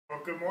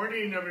Well, good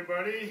morning,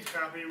 everybody.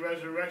 Happy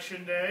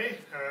Resurrection Day.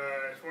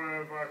 It's one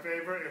of our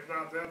favorite, if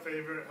not the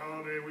favorite,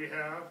 holiday we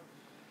have.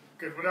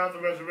 Because without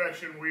the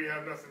resurrection, we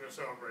have nothing to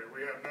celebrate.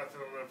 We have nothing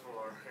to live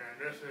for.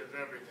 And this is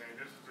everything.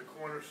 This is the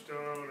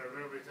cornerstone of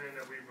everything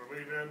that we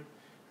believe in,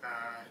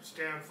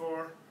 stand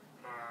for,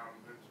 and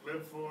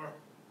live for.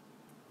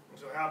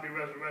 So happy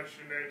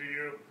Resurrection Day to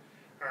you.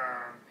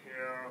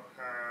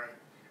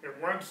 In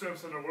one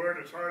sense of the word,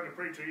 it's hard to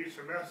preach an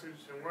Easter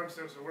message. In one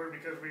sense of the word,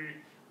 because we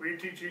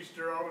teach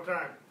Easter all the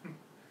time.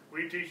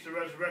 We teach the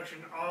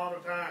resurrection all the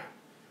time.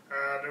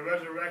 The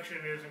resurrection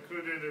is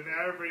included in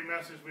every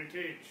message we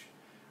teach.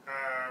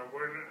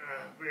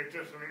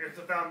 It's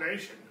the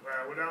foundation.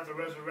 Without the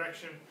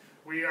resurrection,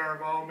 we are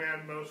of all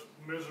men most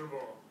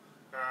miserable.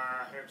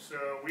 And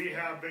so we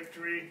have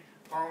victory.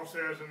 Paul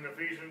says in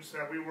Ephesians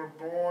that we were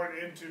born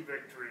into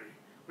victory.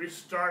 We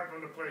start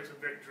from the place of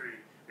victory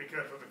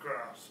because of the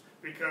cross,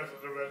 because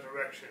of the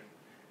resurrection.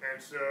 And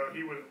so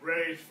he was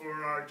raised for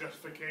our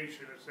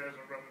justification, it says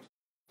in Romans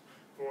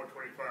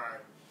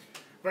 4:25.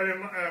 But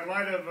in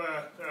light of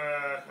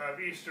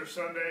Easter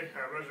Sunday,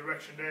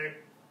 Resurrection Day,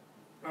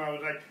 I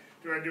was like,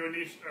 do I do a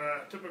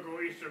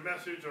typical Easter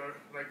message, or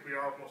like we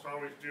almost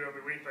always do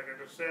every week, like I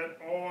just said,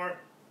 or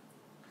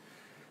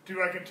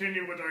do I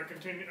continue with our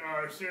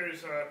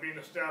series being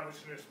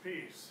established in His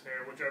peace,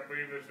 which I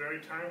believe is very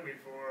timely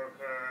for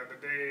the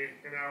day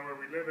and hour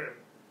we live in.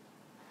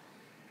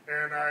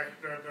 And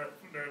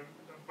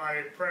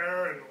by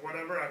prayer and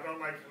whatever, I felt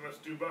like let's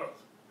do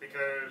both,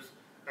 because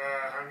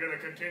I'm going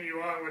to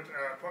continue on with,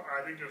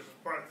 I think this is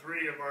part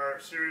 3 of our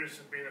series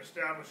of being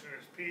established in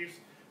His peace.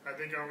 I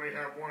think I only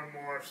have one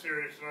more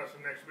serious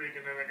lesson next week,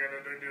 and then I'm going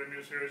to do a new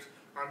series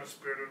on the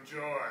spirit of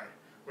joy,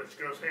 which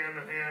goes hand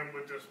in hand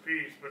with this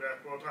peace, but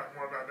we'll talk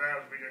more about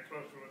that as we get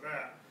closer with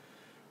that.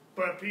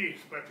 But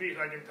peace, I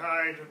can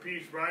tie the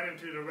peace right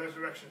into the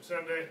Resurrection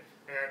Sunday,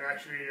 and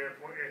actually,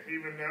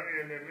 even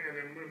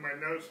in my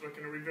notes,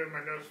 looking to revisit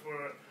my notes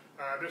for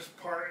this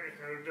part,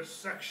 this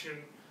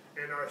section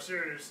in our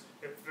series,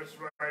 it fits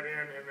right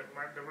in, and the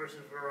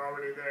verses were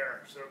already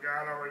there. So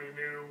God already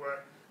knew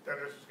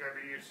that this is going to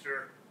be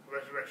Easter,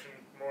 Resurrection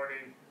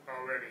morning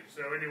already.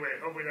 So anyway,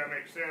 hopefully that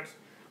makes sense.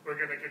 We're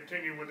going to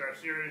continue with our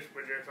series,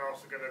 but it's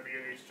also going to be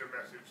an Easter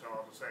message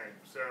all the same.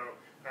 So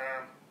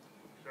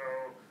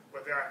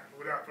without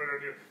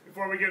further ado,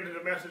 before we get into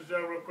the message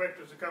though, real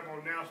quick, there's a couple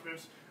of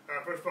announcements.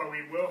 First of all,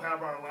 we will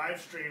have our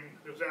live stream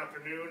this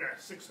afternoon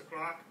at 6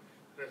 o'clock.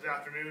 This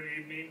afternoon,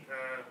 evening,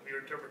 your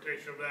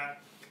interpretation of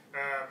that.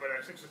 But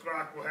at 6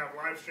 o'clock, we'll have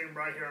live stream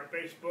right here on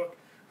Facebook.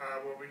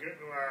 We'll be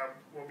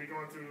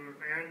going through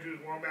Andrew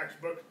Wommack's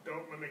book,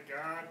 Don't Limit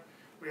God.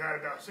 We had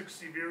about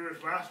 60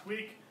 viewers last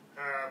week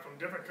from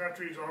different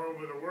countries all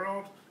over the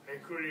world,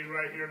 including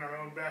right here in our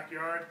own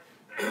backyard.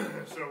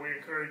 So we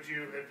encourage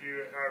you, if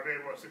you are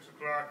available at 6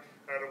 o'clock,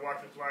 to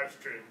watch this live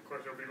stream. Of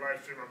course, there will be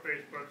live stream on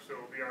Facebook, so it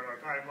will be on our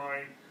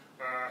timeline.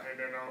 And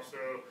then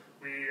also,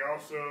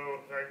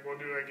 we'll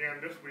do it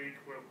again this week.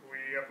 We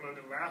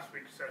uploaded last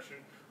week's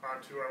session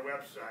onto our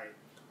website.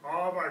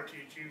 All of our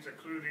teachings,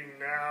 including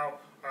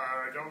now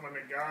Don't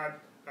Limit God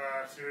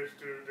series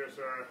to this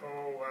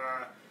whole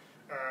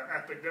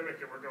epidemic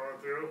that we're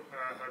going through,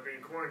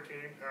 being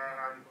quarantined.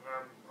 I'm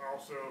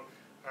also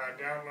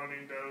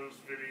downloading those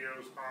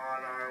videos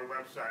on our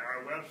website.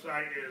 Our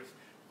website is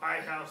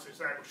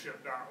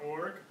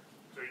lighthousediscipleship.org.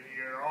 So you can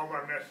get all of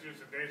our messages,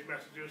 today's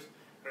messages,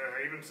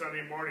 even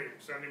Sunday morning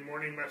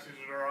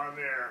messages are on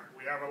there.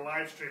 We have a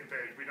live stream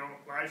page. We don't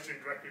live stream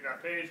directly to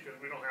that page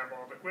because we don't have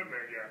all the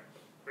equipment yet.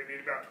 We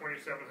need about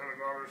 $2,700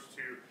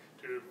 to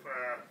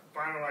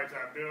finalize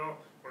that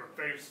bill. We're in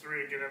phase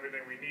 3 and get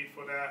everything we need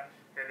for that,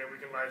 and then we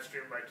can live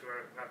stream right to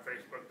our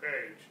Facebook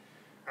page.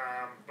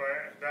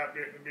 But that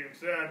being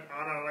said,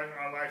 on our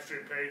live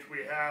stream page,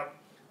 we have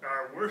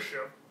our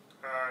worship.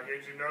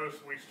 As you notice,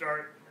 we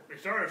start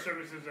our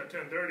services at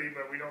 10:30,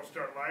 but we don't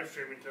start live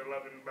streaming until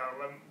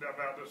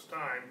about this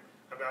time,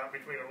 about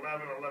between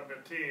 11 and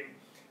 11:15.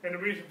 And the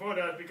reason for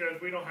that is because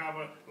we don't have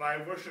a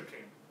live worship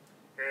team.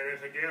 And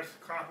it's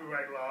against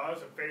copyright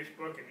laws, and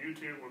Facebook and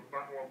YouTube will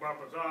bump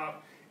us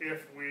off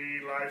if we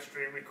live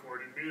stream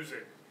recorded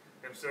music.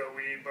 And so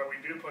we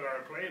do put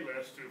our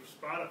playlist to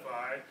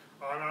Spotify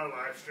on our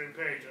live stream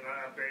page, and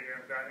I update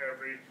that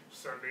every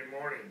Sunday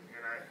morning.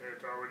 And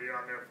it's already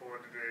on there for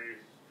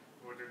today's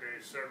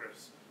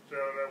service. So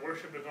the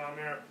worship is on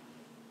there.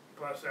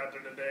 Plus, this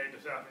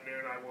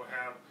afternoon, I will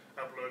have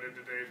uploaded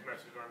today's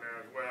message on there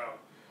as well.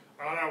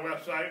 On our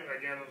website,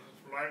 again,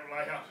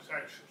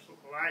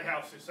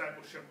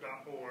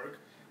 lighthousediscipleship.org.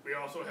 We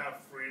also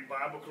have free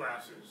Bible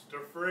classes.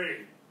 They're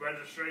free.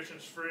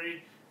 Registration's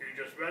free. You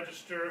just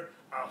register.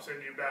 I'll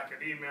send you back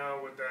an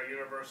email with the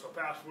universal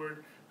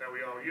password that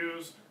we all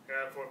use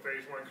for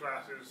phase 1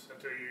 classes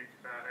until you,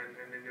 and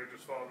then you'll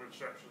just follow the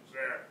instructions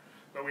there.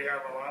 But we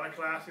have a lot of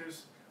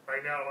classes.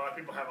 Right now, a lot of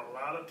people have a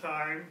lot of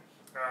time.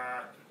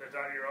 It's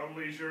at your own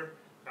leisure.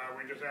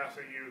 We just ask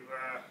that you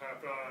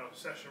fill out a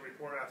session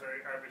report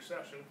after every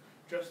session,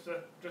 just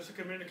to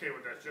communicate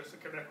with us, just to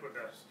connect with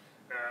us.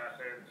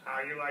 and how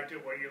you liked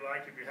it, what you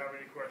liked, if you have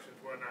any questions,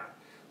 whatnot.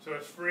 So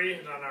it's free.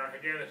 It's on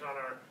it's on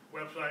our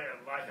website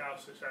at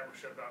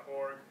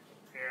lighthousediscipleship.org,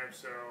 and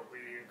so we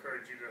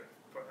encourage you to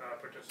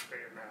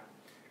participate in that.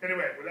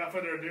 Anyway, without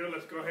further ado,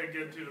 let's go ahead and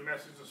get into the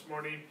message this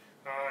morning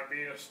on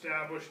being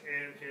established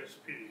in His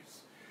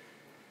peace.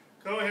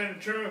 Go ahead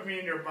and turn with me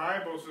in your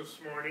Bibles this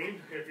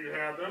morning, if you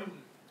have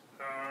them,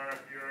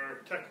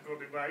 your technical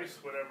device,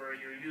 whatever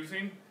you're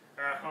using,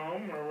 at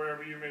home or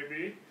wherever you may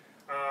be.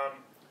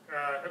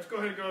 Let's go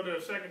ahead and go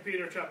to 2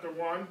 Peter chapter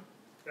 1.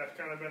 That's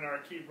kind of been our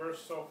key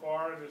verse so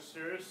far in this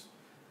series.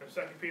 In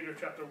 2 Peter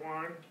chapter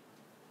 1.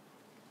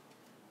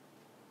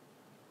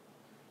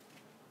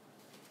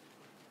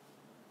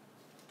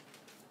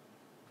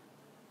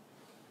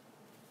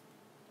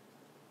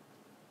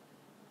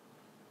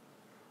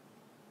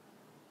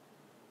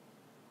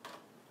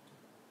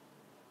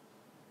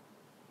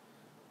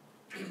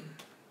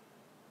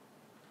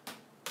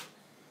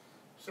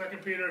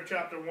 Second Peter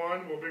chapter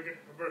 1, we'll begin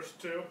verse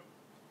 2.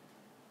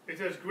 It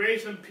says,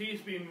 "Grace and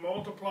peace be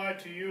multiplied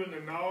to you in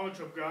the knowledge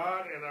of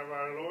God and of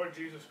our Lord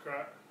Jesus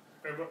Christ,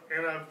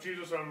 and of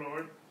Jesus our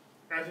Lord,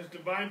 as His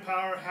divine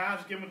power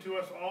has given to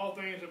us all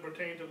things that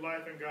pertain to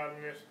life and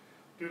godliness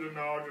through the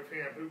knowledge of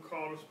Him who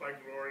called us by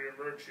glory and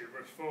virtue."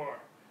 Verse 4.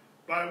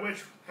 "By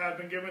which have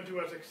been given to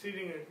us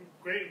exceeding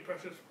great and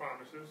precious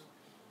promises,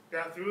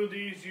 that through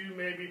these you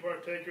may be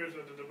partakers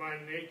of the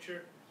divine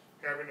nature,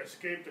 having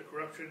escaped the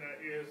corruption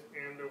that is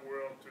in the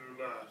world through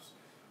lust."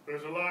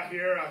 There's a lot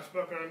here. I've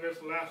spoken on this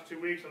the last 2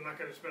 weeks. I'm not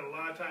going to spend a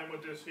lot of time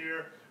with this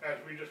here as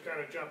we just kind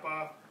of jump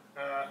off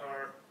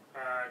or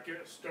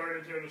get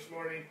started here this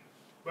morning.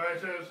 But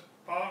it says,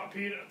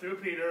 through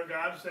Peter,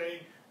 God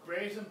saying,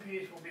 grace and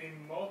peace will be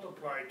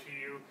multiplied to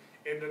you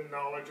in the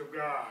knowledge of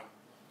God.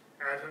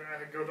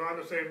 And it goes on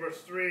to say in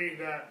verse 3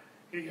 that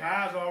He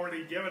has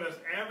already given us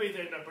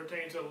everything that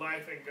pertains to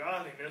life and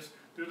godliness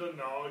through the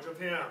knowledge of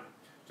Him.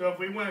 So if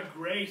we want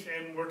grace,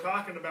 and we're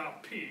talking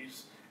about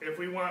peace, if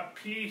we want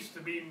peace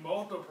to be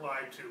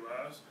multiplied to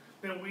us,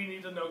 then we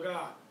need to know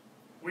God.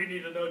 We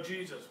need to know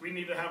Jesus. We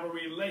need to have a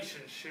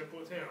relationship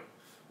with Him.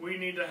 We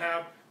need to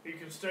have, you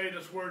can study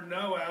this word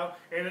know out,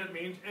 and it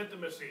means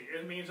intimacy.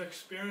 It means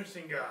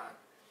experiencing God.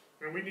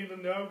 And we need to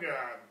know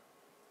God,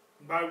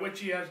 by which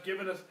He has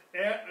given us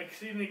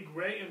exceedingly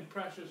great and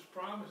precious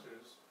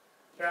promises,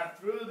 that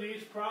through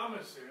these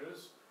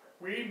promises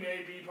we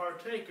may be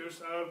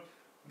partakers of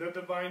the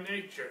divine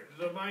nature.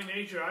 The divine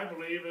nature, I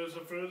believe, is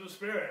the fruit of the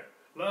Spirit.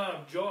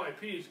 Love, joy,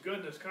 peace,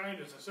 goodness,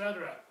 kindness,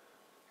 etc.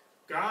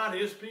 God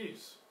is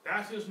peace.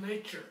 That's His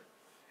nature.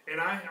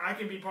 And I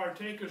can be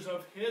partakers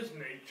of His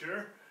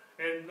nature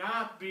and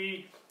not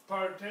be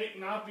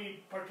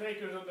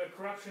partakers of the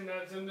corruption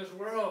that's in this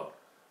world.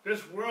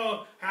 This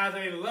world has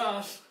a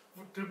lust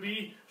to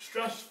be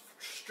stress.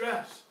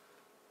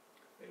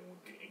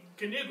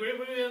 Can you agree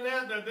with me on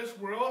that? That this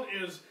world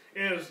is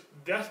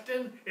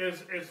destined,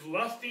 is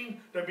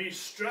lusting to be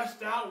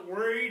stressed out,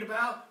 worried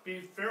about, be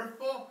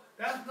fearful?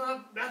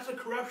 That's a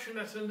corruption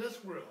that's in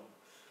this world.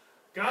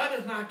 God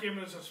has not given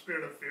us a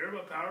spirit of fear,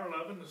 but power,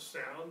 love, and a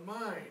sound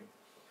mind.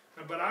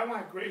 But I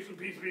want grace and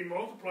peace to be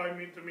multiplied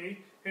to me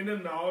in the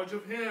knowledge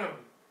of Him.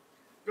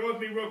 Go with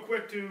me real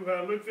quick to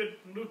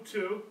Luke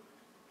 2.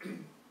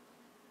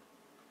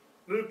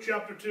 Luke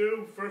chapter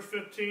 2, verse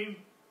 15.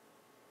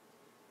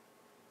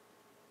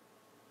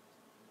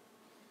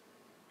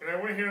 And I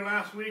went here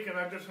last week, and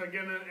I just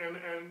again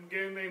and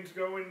getting things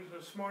going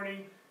this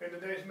morning in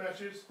today's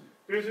message.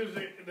 This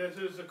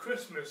is the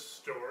Christmas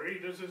story.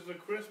 This is the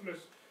Christmas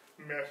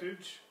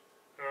message.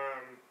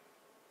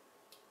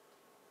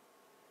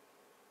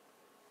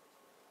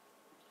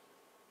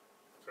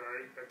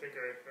 Sorry, I think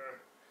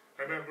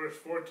I meant verse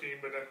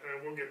 14, but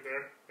we'll get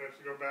there. Let's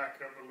go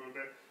back up a little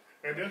bit.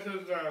 And this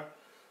is a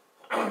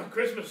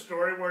Christmas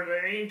story where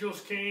the angels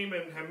came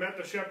and had met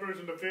the shepherds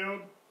in the field.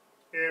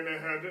 And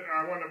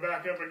I want to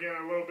back up again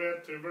a little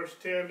bit to verse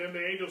 10. Then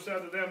the angel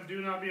said to them,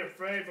 "Do not be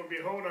afraid, for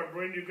behold, I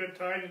bring you good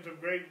tidings of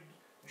great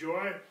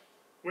joy,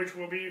 which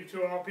will be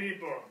to all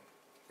people."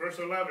 Verse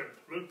 11,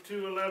 Luke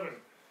 2:11.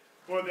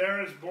 "For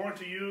there is born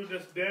to you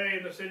this day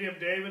in the city of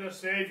David a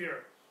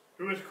Savior,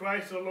 who is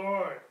Christ the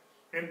Lord.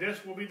 And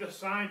this will be the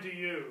sign to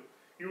you.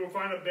 You will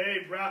find a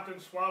babe wrapped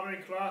in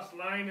swaddling cloths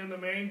lying in the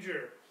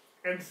manger."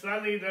 And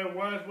suddenly there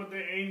was with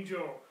the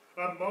angel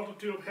a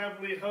multitude of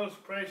heavenly hosts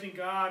praising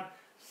God,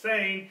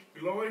 saying,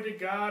 "Glory to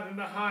God in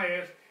the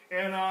highest,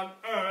 and on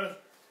earth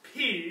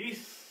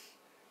peace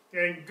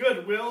and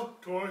goodwill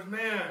towards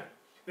man."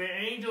 The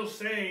angels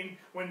saying,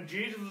 when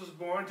Jesus was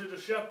born to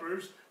the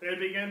shepherds, they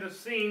began to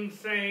sing,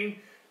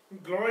 saying,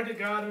 "Glory to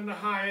God in the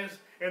highest,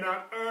 and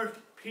on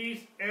earth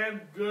peace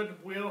and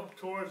goodwill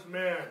towards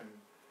men."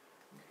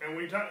 And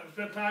we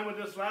spent time with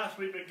this last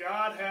week, that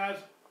God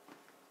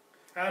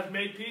has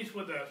made peace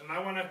with us, and I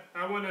want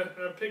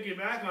to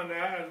piggyback on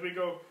that as we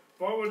go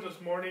forward this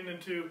morning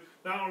into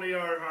not only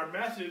our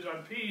message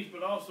on peace,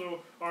 but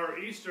also our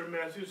Easter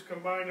message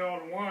combined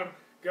all in one.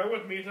 Go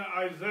with me to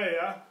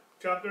Isaiah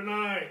chapter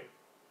 9.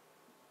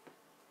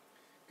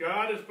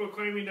 God is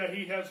proclaiming that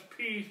He has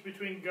peace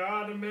between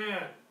God and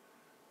man.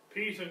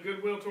 peace and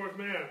goodwill towards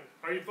man.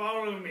 Are you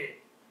following me?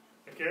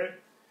 Okay?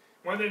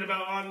 One thing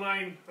about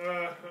online,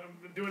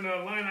 doing it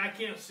online, I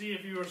can't see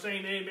if you were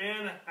saying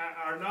amen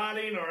or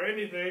nodding or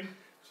anything.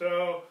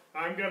 So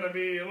I'm going to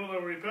be a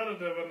little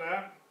repetitive on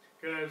that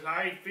because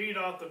I feed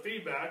off the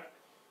feedback.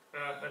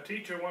 A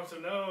teacher wants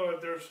to know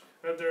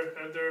if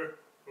their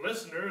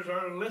listeners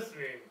are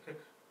listening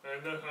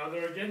and how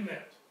they're getting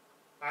it.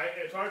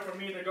 It's hard for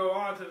me to go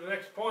on to the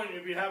next point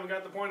if you haven't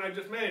got the point I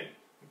just made.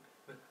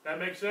 That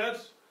makes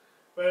sense?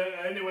 But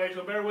anyway,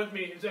 so bear with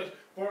me. It says,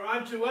 for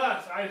unto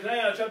us,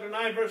 Isaiah chapter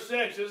 9, verse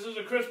 6. This is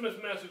a Christmas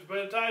message, but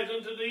it ties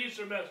into the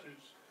Easter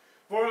message.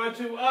 For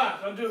unto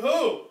us. Unto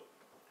who?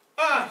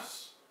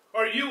 Us.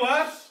 Are you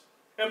us?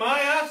 Am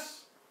I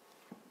us?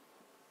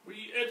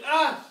 It's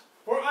us.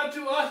 For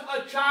unto us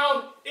a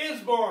child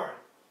is born.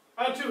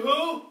 Unto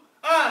who?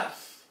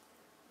 Us.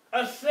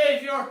 A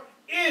Savior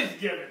is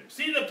given.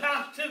 See the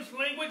past tense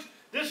language?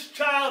 This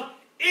child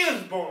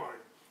is born.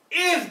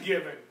 Is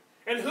given.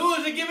 And who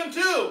is it given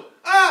to?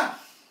 Us.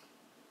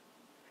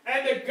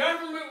 And the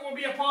government will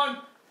be upon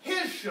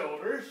his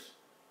shoulders.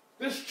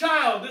 This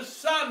child, this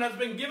son has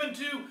been given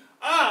to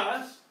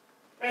us.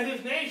 And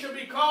his name shall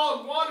be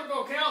called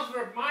Wonderful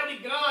Counselor,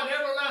 Mighty God,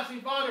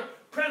 Everlasting Father,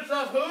 Prince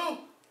of who?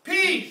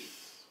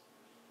 Peace.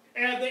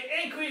 And the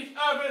increase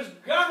of his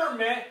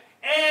government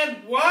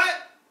and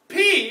what?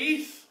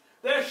 Peace.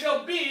 There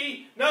shall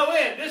be no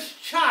end. This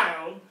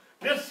child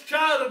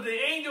that the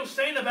angels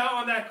sang about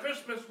on that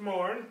Christmas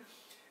morn,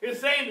 is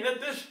saying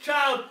that this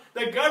child,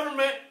 the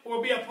government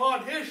will be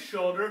upon his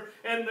shoulder,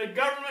 and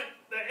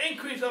the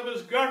increase of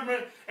his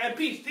government and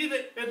peace. See,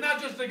 that it's not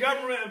just the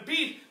government and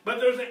peace, but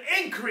there's an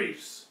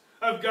increase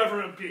of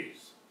government and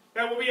peace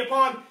that will be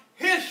upon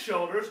his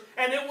shoulders,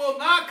 and it will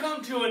not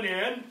come to an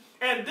end.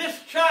 And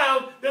this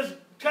child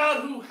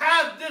who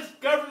has this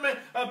government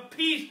of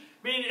peace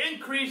being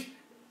increased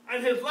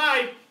in his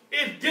life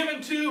is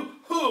given to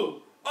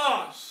who?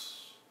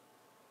 Us.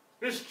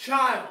 This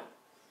child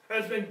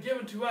has been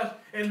given to us,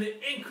 and the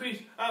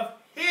increase of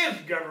his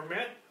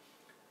government,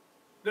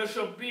 there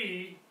shall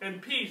be,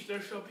 and peace,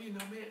 there shall be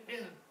no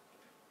end.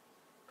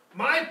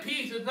 My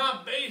peace is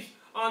not based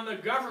on the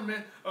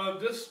government of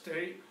this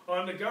state,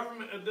 on the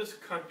government of this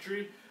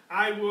country.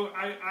 I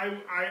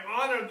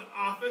honor the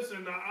office,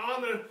 and I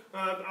honor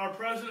our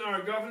president,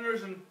 our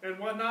governors, and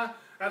whatnot.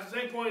 At the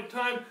same point in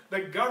time,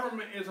 the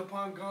government is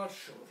upon God's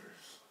shoulders.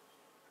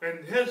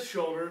 And his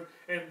shoulder,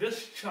 and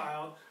this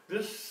child,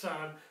 this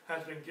son,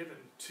 has been given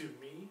to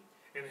me,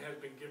 and has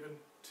been given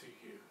to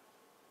you.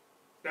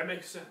 That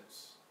makes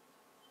sense.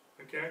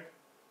 Okay?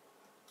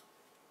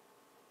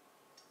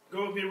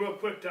 Go with me real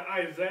quick to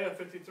Isaiah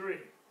 53.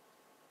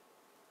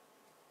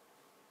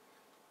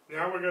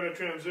 Now we're going to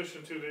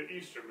transition to the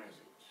Easter message.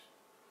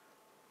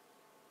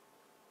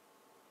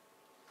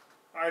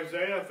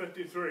 Isaiah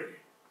 53.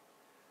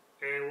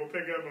 And we'll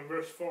pick up in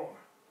verse 4.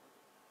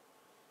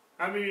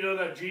 How many of you know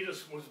that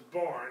Jesus was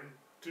born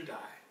to die?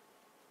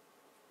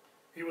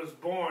 He was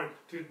born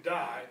to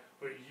die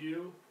for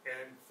you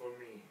and for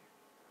me.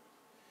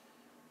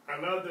 I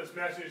love this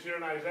message here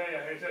in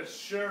Isaiah. It says,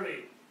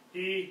 surely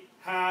he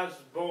has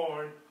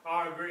borne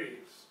our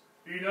griefs.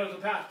 You know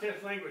the past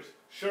tense language.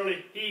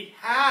 Surely he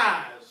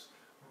has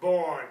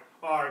borne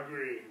our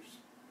griefs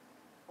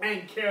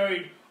and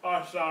carried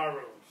our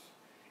sorrows.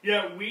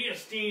 Yet we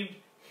esteemed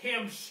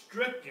him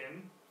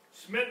stricken,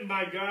 smitten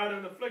by God,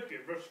 and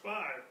afflicted. Verse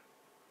 5.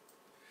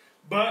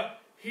 But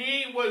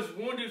he was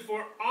wounded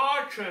for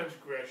our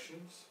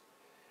transgressions,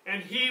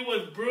 and he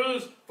was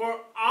bruised for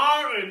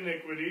our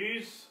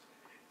iniquities,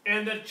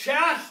 and the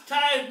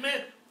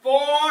chastisement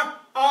for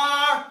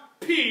our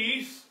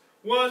peace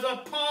was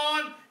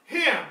upon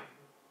him.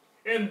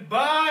 And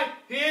by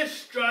his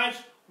stripes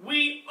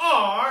we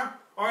are,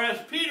 or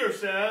as Peter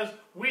says,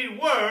 we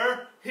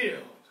were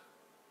healed.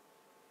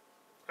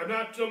 I'm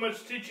not so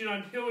much teaching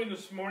on healing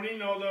this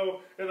morning,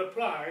 although it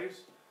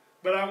applies,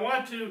 but I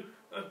want to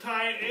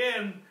tie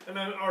in and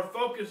or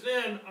focus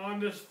in on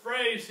this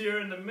phrase here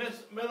in the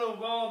middle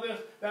of all this,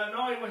 that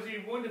not only was he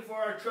wounded for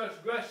our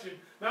transgression,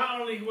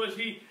 not only was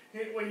he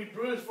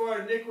bruised for our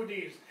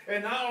iniquities,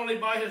 and not only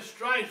by his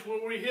stripes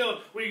were we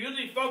healed. We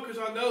usually focus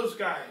on those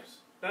guys.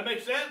 That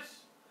makes sense?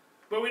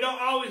 But we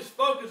don't always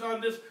focus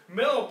on this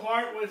middle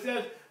part where it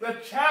says, the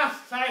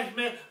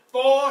chastisement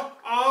for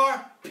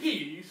our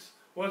peace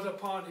was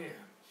upon him.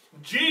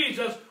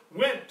 Jesus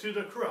went to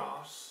the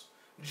cross.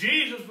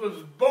 Jesus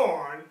was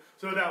born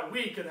so that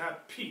we could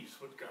have peace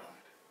with God.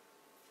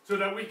 So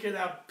that we could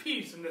have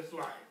peace in this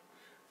life.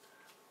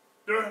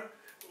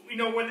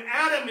 When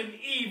Adam and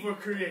Eve were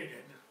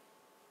created,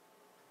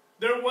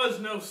 there was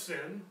no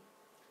sin.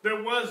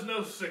 There was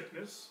no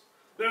sickness.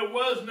 There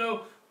was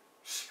no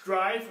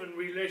strife and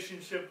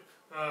relationship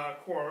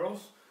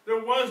quarrels. There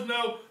was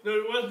no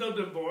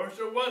divorce.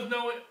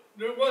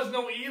 There was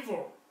no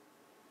evil.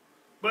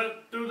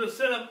 But through the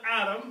sin of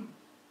Adam,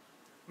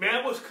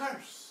 man was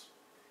cursed.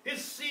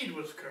 His seed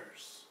was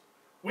cursed.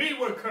 We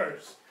were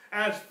cursed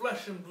as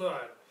flesh and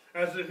blood,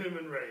 as the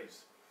human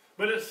race.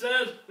 But it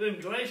says in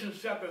Galatians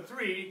chapter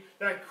 3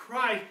 that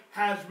Christ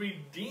has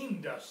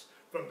redeemed us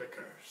from the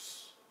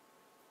curse.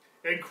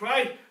 And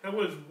Christ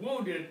was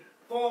wounded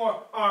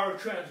for our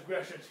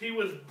transgressions. He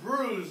was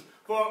bruised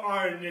for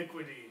our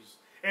iniquities.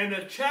 And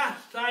the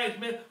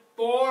chastisement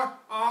for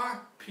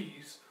our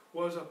peace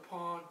was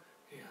upon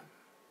him.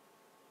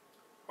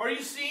 Are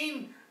you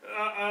seeing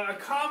a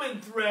common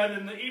thread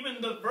in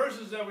even the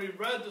verses that we've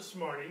read this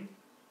morning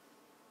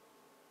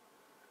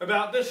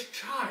about this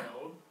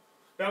child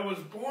that was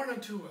born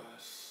unto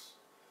us,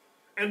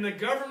 and the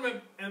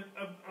government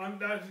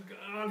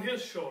on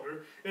his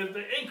shoulder is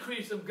the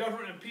increase of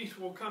government and peace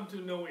will come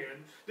to no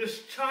end.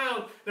 This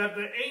child that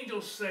the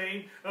angels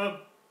saying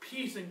of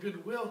peace and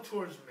goodwill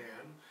towards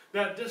man,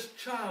 that this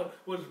child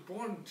was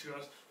born to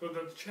us, so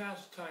the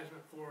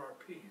chastisement for our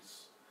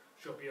peace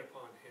shall be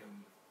upon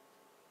him.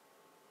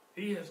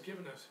 He has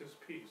given us his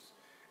peace.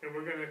 And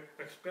we're going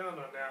to expound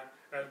on that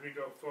as we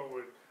go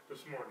forward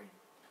this morning.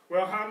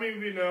 Well, how many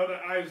of you know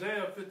that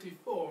Isaiah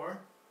 54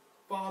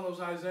 follows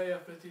Isaiah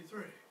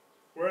 53?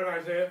 We're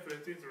in Isaiah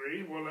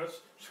 53. Well,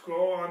 let's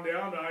scroll on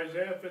down to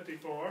Isaiah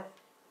 54.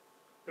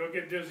 Don't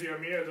get dizzy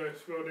on me as I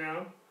scroll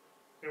down.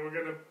 And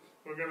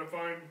we're gonna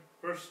find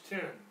verse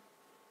 10.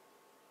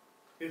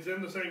 It's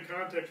in the same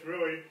context,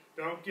 really.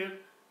 Don't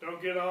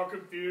get all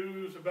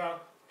confused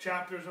about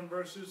chapters and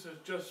verses.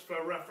 It's just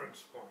a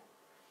reference point.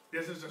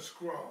 This is a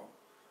scroll.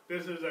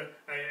 This is a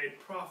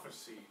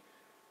prophecy.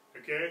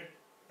 Okay?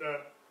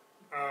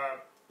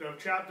 The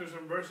chapters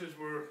and verses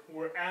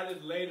were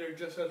added later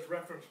just as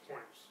reference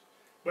points.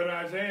 But in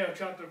Isaiah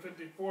chapter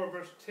 54,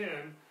 verse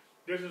 10,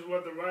 this is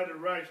what the writer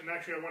writes. And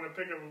actually, I want to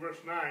pick up in verse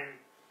 9.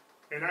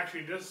 And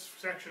actually, this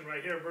section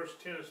right here, verse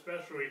 10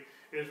 especially,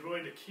 is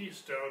really the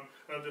keystone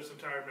of this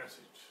entire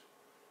message.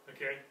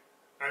 Okay?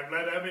 I've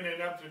led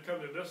everything up to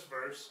come to this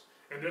verse.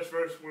 And this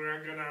verse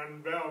we're going to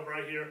unveil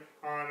right here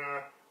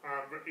on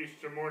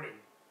Easter morning.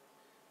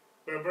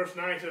 But verse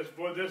 9 says,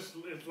 "For this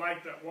is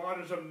like the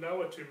waters of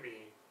Noah to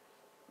me."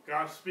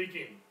 God's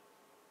speaking.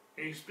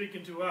 And he's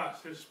speaking to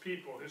us, his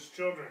people, his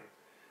children.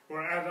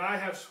 "Whereas I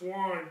have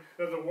sworn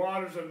that the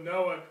waters of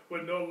Noah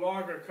would no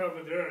longer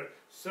cover the earth,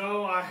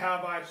 so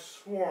have I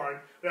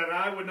sworn that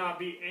I would not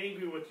be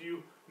angry with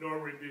you nor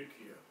rebuke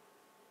you."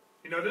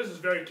 You know, this is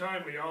very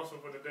timely also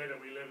for the day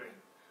that we live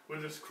in.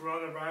 With this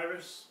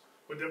coronavirus,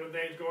 with different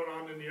things going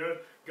on in the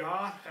earth,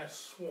 God has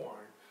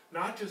sworn,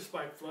 not just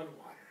by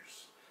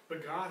floodwaters,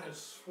 but God has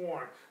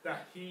sworn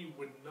that he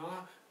would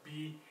not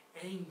be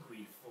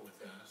angry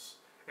with us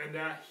and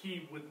that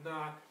he would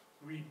not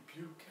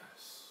rebuke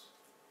us.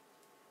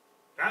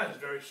 That is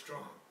very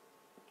strong.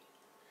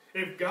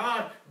 If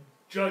God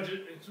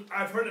judges,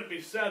 I've heard it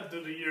be said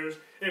through the years,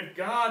 if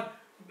God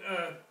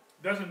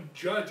doesn't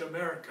judge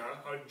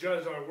America or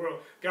judge our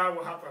world, God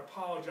will have to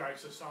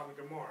apologize to Sodom and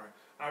Gomorrah.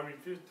 I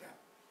refute that.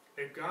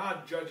 If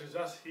God judges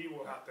us, he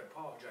will have to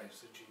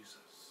apologize to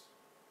Jesus.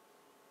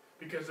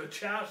 Because the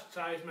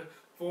chastisement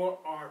for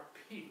our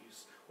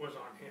peace was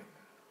on him.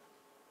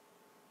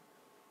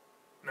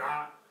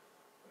 Not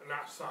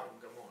Sodom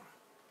and Gomorrah.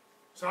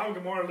 Sodom and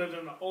Gomorrah lived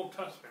in the Old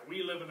Testament.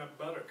 We live in a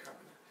better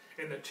covenant.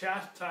 And the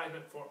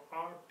chastisement for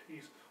our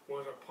peace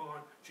was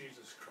upon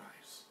Jesus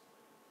Christ.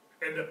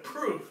 And the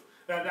proof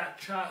that that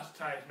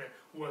chastisement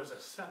was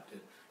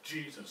accepted,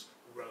 Jesus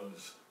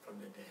rose from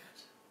the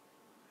dead.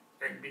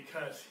 And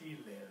because he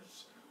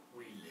lives,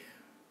 we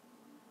live.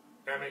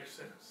 That makes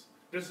sense.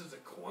 This is the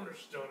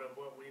cornerstone of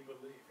what we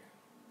believe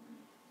in.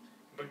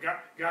 But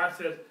God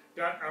says,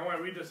 I want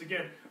to read this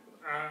again.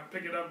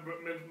 Pick it up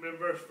in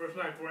verse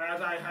 9. "For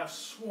as I have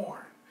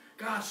sworn,"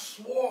 God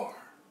swore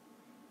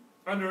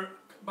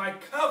by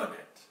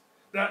covenant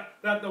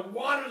that the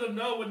waters of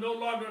Noah would no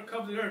longer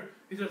cover the earth.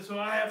 He said, "So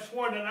I have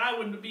sworn that I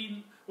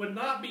would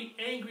not be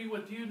angry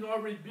with you nor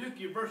rebuke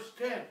you." Verse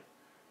 10.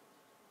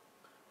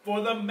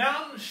 "For the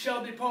mountains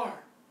shall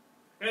depart,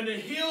 and the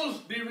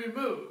hills be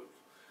removed,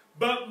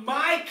 but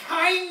my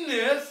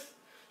kindness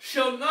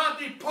shall not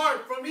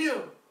depart from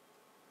you."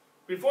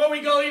 Before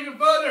we go even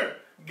further,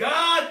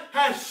 God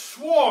has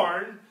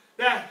sworn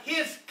that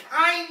his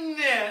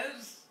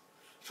kindness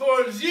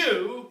towards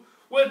you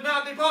would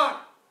not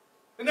depart.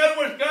 In other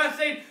words, God's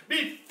saying,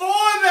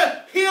 before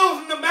the hills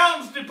and the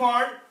mountains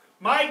depart,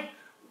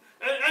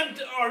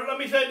 or let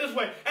me say it this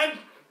way, and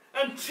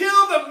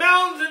until the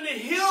mountains and the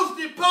hills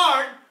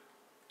depart,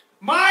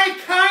 my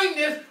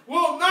kindness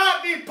will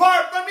not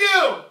depart from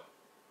you.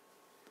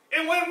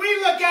 And when we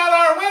look out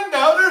our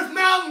window, there's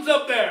mountains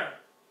up there.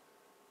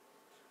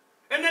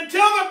 And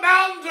until the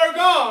mountains are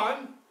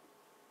gone,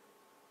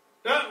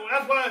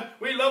 that's why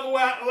we love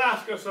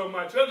Alaska so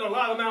much. There's a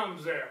lot of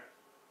mountains there.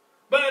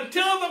 But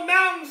until the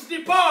mountains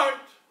depart,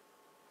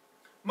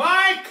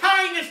 my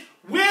kindness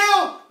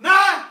will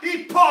not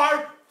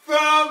depart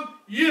from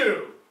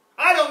you.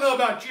 I don't know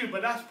about you,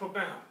 but that's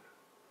profound.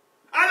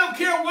 I don't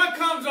care what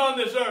comes on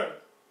this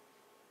earth.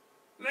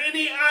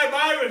 Any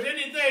virus,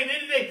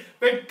 anything.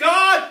 But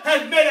God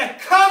has made a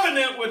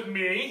covenant with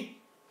me.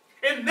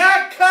 And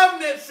that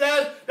covenant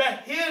says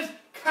that his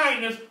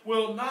kindness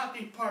will not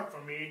depart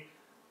from me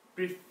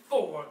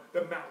before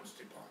the mountains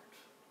depart.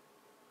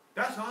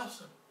 That's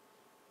awesome.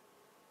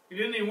 You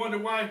didn't even wonder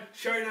why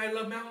Sherry and I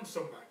love mountains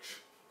so much.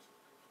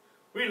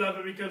 We love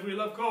it because we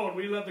love cold.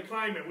 We love the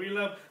climate. We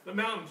love the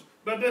mountains.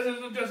 But this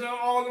isn't just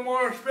all the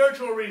more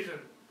spiritual reason.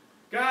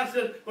 God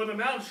said, "For the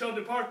mountains shall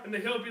depart and the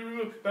hills be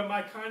removed, but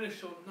my kindness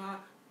shall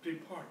not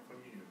depart from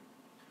you.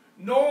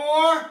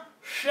 Nor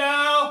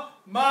shall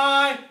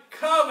my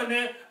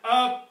covenant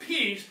of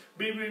peace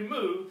be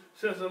removed,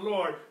 says the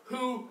Lord,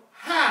 who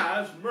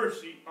has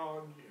mercy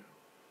on you."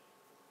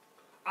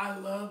 I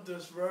love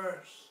this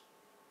verse.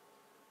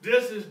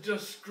 This is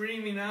just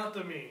screaming out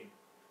to me.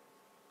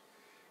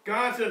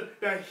 God said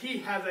that He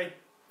has a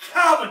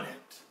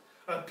covenant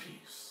of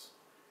peace.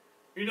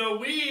 You know,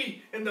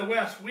 we in the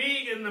West,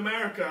 we in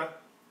America,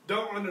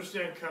 don't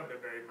understand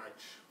covenant very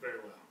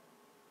well.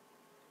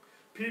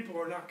 People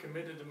are not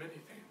committed to many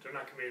things. They're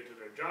not committed to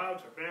their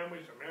jobs, their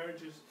families, their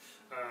marriages,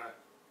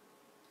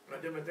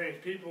 different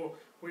things. People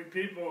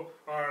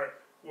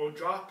will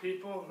drop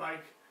people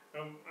like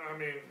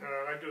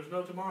there's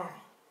no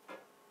tomorrow.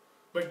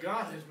 But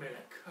God has made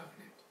a covenant.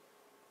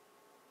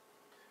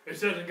 It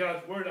says in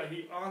God's word that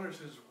He honors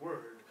His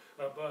word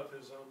above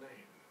His own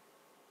name.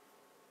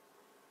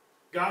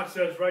 God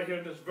says right here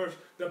in this verse,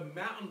 the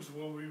mountains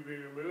will be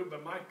removed,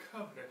 but my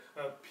covenant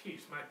of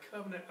peace, my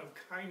covenant of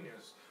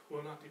kindness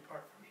will not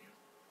depart from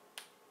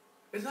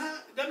you.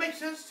 That make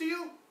sense to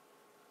you?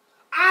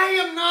 I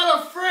am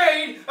not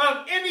afraid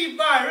of any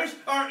virus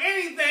or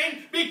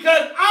anything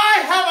because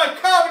I have a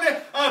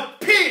covenant of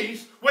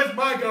peace with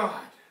my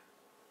God.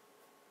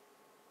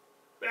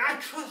 But I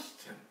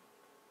trust Him.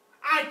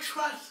 I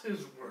trust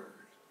His word.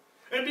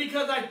 And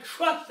because I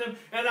trust Him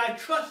and I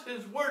trust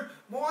His word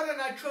more than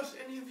I trust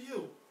any of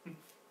you.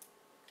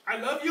 I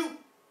love you,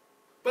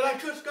 but I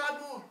trust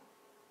God more.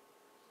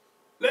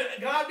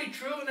 Let God be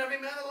true and every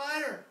man a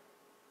liar.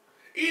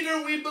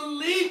 Either we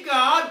believe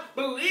God,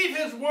 believe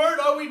His word,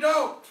 or we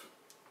don't.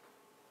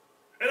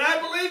 And I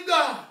believe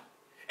God.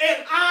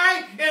 And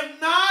I am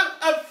not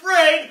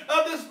afraid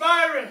of this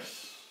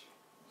virus.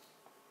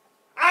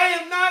 I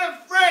am not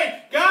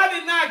afraid. God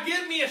did not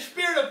give me a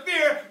spirit of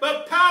fear,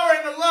 but power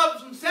and a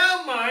love and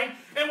sound mind.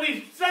 And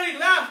we studied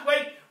last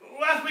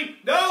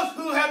week, those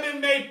who have been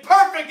made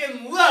perfect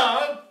in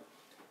love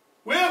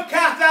will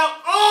cast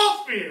out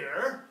all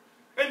fear,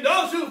 and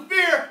those who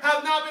fear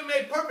have not been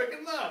made perfect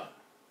in love.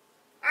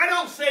 I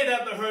don't say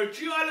that to hurt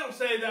you. I don't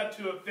say that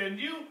to offend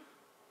you.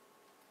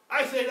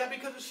 I say that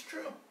because it's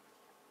true.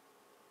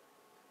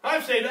 I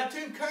say that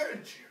to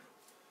encourage you.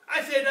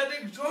 I say that to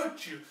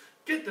exhort you.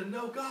 Get to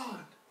know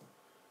God.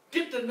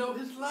 Get to know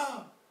His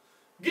love.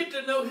 Get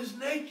to know His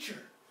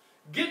nature.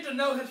 Get to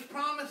know His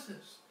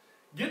promises.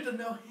 Get to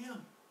know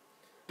Him.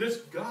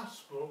 This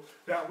gospel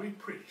that we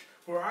preach.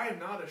 For I am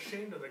not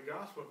ashamed of the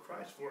gospel of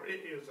Christ, for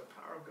it is the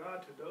power of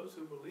God to those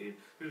who believe,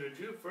 to the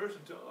Jew first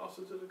and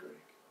also to the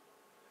Greek.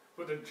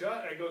 But the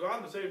just, it goes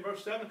on to say in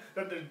verse 7,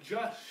 that the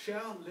just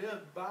shall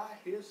live by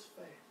his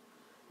faith.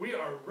 We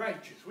are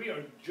righteous. We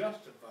are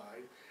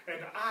justified. And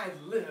I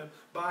live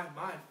by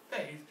my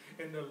faith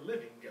in the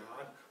living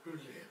God who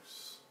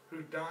lives,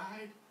 who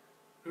died,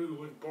 who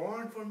was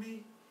born for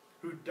me,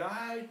 who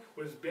died,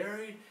 was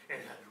buried,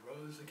 and has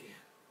rose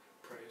again.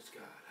 Praise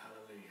God.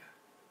 Hallelujah.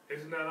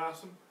 Isn't that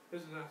awesome?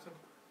 Isn't that awesome?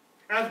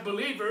 As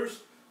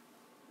believers,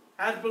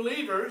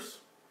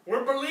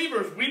 we're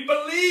believers. We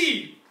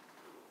believe.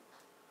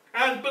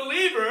 As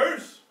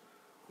believers,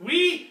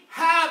 we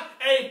have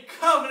a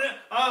covenant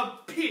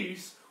of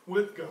peace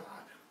with God.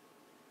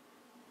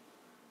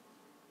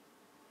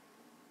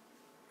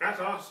 That's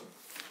awesome.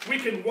 We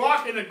can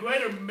walk in a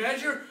greater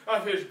measure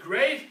of His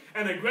grace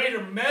and a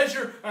greater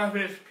measure of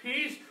His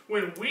peace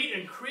when we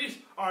increase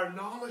our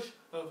knowledge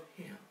of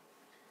Him.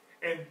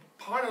 And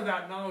part of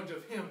that knowledge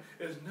of Him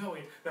is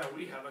knowing that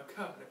we have a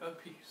covenant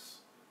of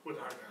peace with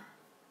our God.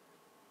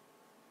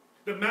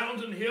 The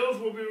mountains and hills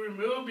will be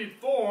removed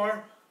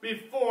before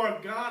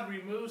God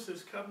removes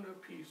His covenant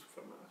of peace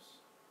from us.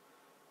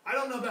 I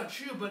don't know about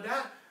you, but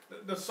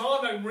the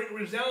song that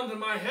resounds in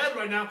my head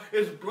right now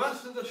is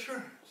Blessed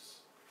Assurance.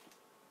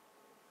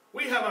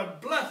 We have a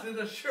blessed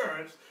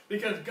assurance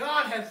because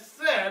God has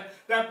said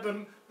that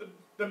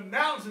the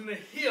mountains and the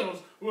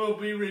hills will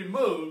be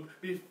removed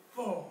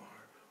before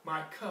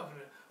my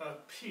covenant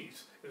of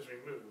peace is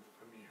removed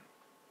from you.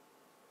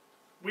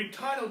 We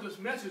titled this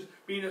message,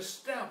 Being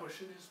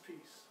Established in His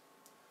Peace.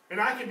 And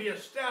I can be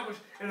established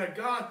in a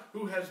God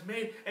who has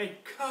made a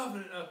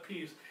covenant of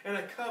peace and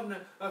a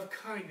covenant of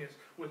kindness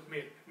with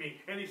me.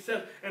 And He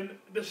says, and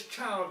this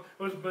child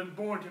has been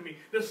born to me.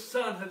 This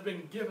son has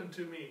been given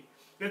to me.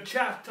 The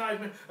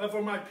chastisement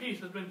for my peace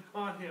has been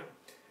on Him.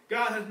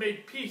 God has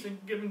made peace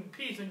and given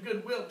peace and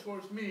goodwill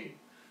towards me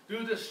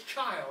through this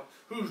child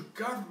whose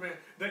government,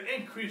 the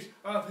increase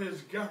of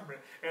His government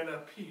and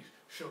of peace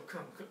shall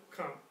come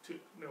to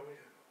no end.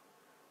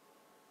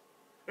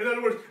 In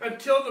other words,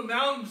 until the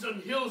mountains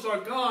and hills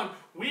are gone,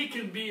 we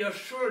can be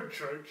assured,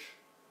 church,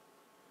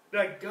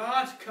 that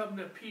God's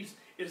covenant of peace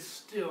is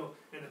still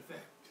in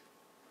effect.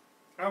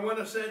 I want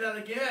to say that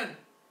again.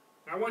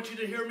 I want you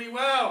to hear me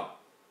well.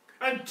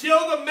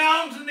 Until the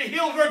mountains and the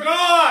hills are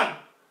gone,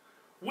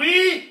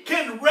 we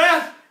can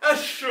rest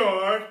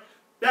assured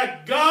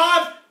that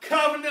God's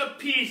covenant of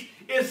peace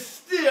is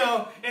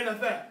still in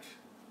effect.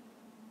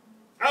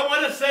 I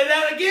want to say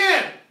that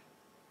again.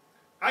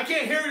 I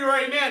can't hear your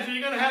amen, so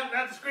you're going to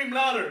have to scream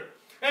louder.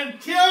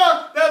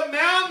 Until the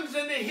mountains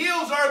and the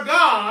hills are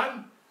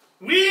gone,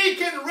 we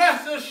can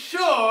rest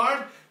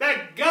assured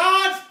that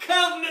God's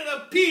covenant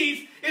of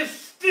peace is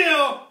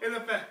still in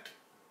effect.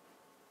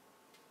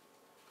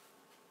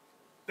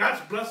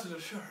 That's blessed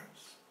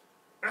assurance.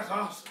 That's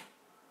awesome.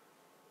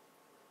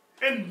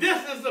 And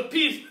this is the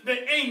peace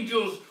the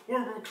angels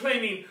were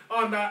proclaiming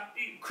on that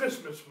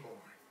Christmas morning.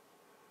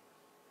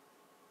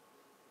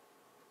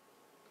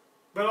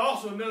 But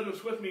also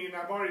notice with me, and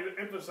I've already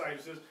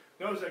emphasized this,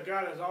 notice that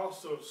God has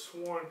also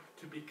sworn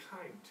to be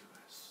kind to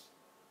us.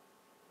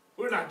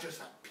 We're not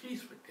just at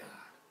peace with God,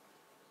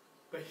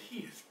 but He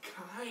is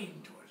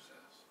kind towards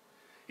us.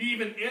 He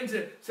even ends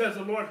it, says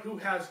the Lord, who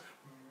has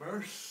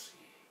mercy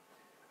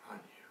on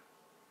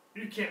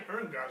you. You can't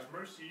earn God's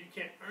mercy. You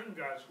can't earn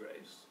God's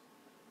grace.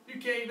 You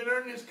can't even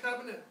earn His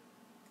covenant.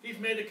 He's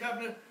made a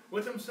covenant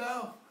with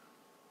Himself.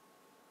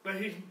 But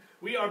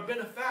we are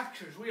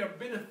benefactors. We are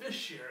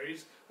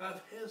beneficiaries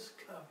of His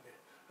covenant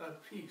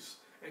of peace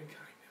and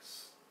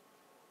kindness.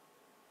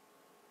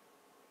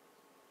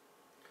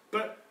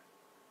 But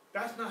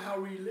that's not how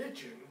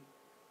religion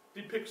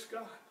depicts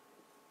God.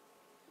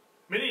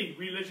 Many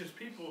religious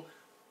people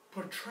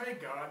portray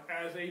God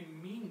as a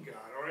mean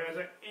God or as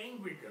an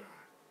angry God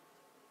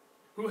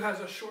who has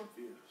a short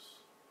fuse.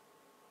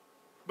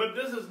 But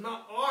this is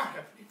not our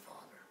Heavenly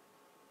Father.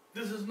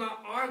 This is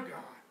not our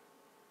God.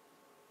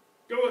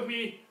 Go with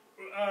me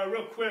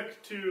real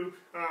quick to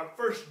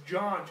 1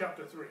 John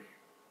chapter 3.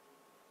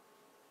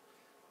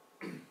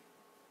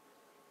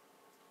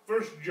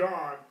 1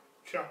 John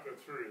chapter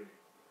 3.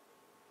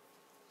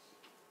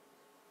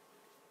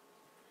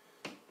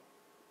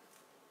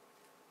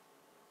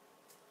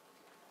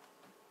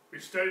 We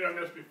studied on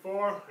this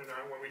before, and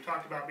when we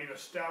talked about being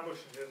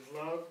established in His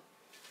love.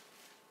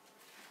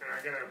 And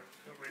I'm going to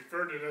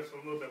refer to this a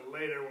little bit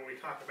later when we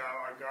talk about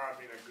our God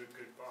being a good,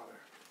 good Father.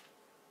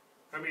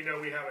 How many know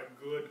we have a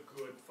good,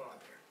 good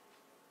Father?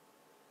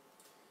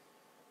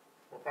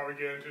 We'll probably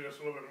get into this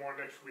a little bit more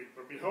next week.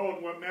 But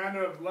behold, what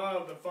manner of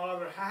love the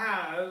Father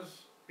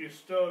has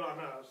bestowed on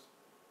us,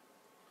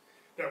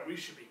 that we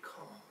should be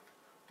called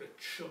the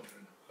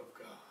children of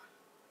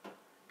God.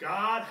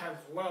 God has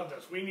loved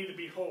us. We need to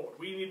behold.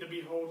 We need to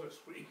behold this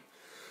week.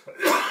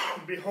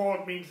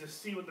 Behold means to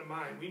see with the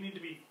mind. We need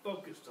to be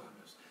focused on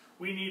this.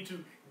 We need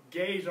to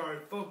gaze our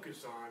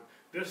focus on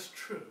this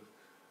truth.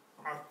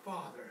 Our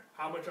Father,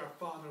 how much our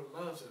Father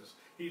loves us.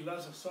 He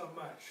loves us so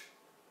much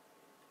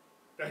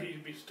that He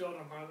bestowed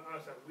upon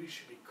us that we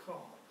should be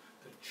called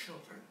the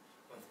children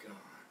of God.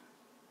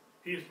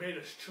 He has made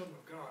us children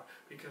of God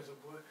because of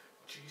what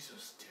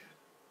Jesus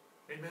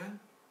did. Amen?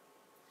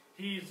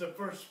 He's the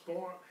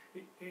firstborn.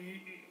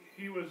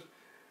 He was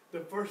the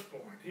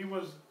firstborn.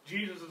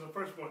 Jesus is the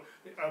firstborn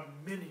of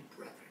many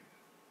brethren.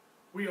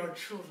 We are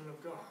children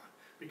of God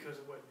because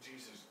of what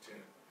Jesus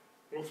did.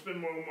 We'll spend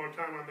more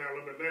time on that a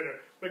little bit later.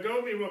 But go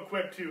with me real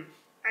quick to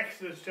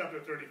Exodus chapter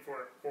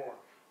 34.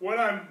 What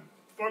I'm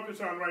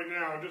focused on right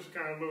now, just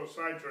kind of a little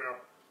side trail.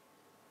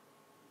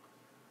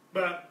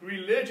 But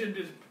religion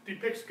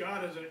depicts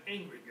God as an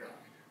angry God.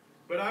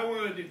 But I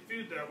want to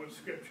defeat that with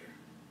Scripture.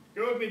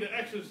 Go with me to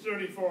Exodus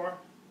 34.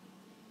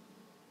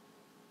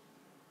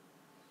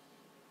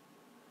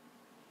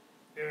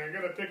 And I'm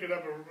going to pick it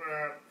up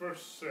at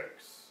verse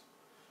 6.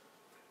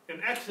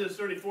 In Exodus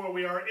 34,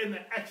 we are in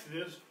the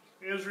Exodus.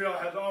 Israel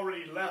has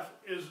already left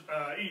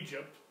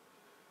Egypt,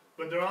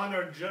 but they're on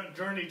their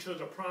journey to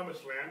the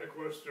Promised Land. Of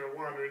course, they're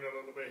wandering a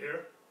little bit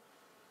here.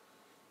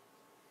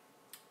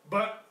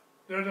 But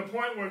there's a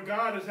point where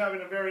God is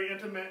having a very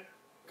intimate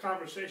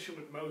conversation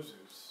with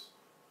Moses.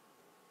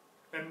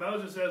 And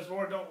Moses says,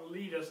 Lord, don't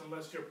lead us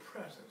unless your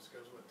presence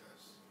goes with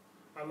us.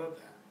 I love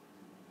that.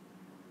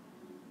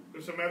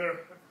 There's some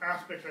other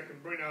aspects I can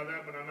bring out of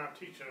that, but I'm not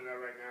teaching on that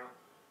right now.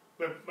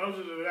 But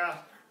Moses would ask,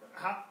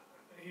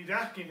 he's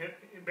asking him,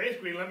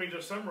 basically, let me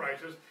just summarize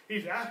this.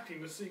 He's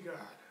asking to see God.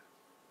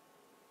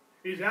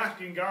 He's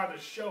asking God to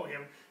show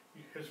him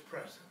His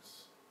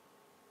presence.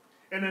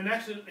 And in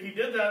Exodus, he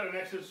did that in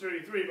Exodus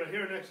 33, but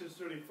here in Exodus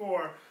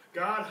 34,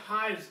 God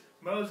hides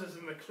Moses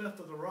in the cleft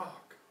of the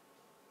rock.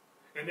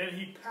 And then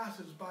He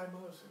passes by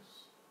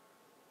Moses.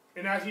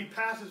 And as He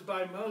passes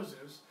by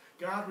Moses,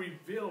 God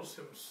reveals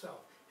Himself,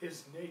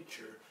 His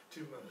nature,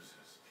 to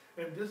Moses.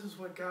 And this is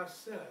what God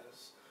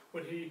says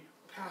when He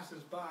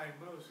passes by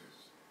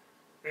Moses.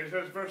 And it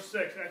says, verse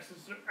 6,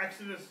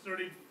 Exodus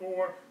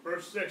 34,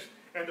 verse 6,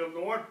 and the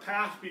Lord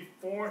passed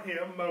before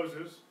him,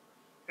 Moses,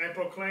 and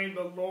proclaimed,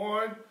 the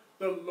Lord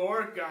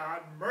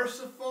God,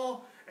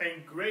 merciful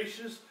and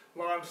gracious,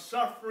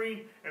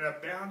 long-suffering, and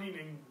abounding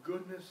in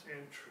goodness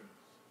and truth.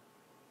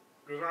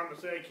 Goes on to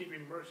say,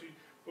 keeping mercy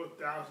with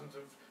thousands,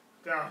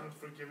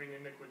 forgiving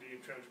iniquity and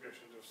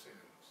transgressions of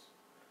sins.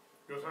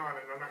 Goes on,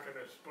 and I'm not going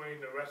to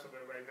explain the rest of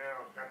it right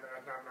now.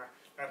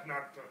 That's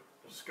not the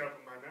scope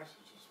of my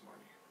message this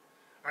morning.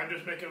 I'm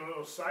just making a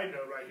little side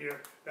note right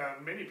here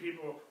that many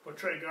people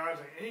portray God as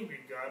an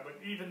angry God, but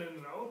even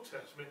in the Old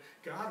Testament,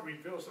 God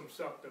reveals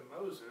himself to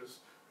Moses,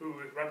 who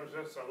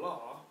represents the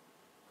law,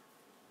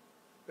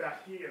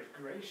 that he is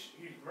gracious,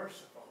 he's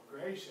merciful,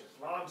 gracious,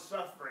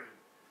 long-suffering,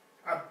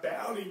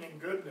 abounding in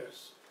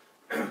goodness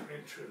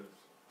and truth.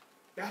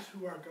 That's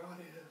who our God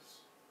is.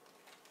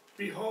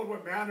 Behold,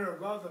 what manner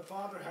of love the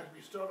Father has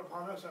bestowed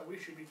upon us, that we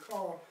should be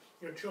called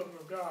the children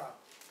of God.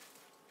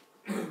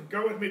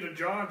 Go with me to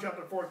John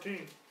chapter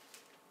 14.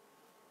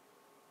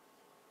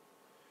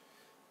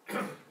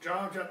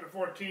 John chapter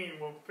 14,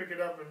 we'll pick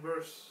it up in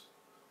verse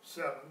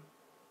 7.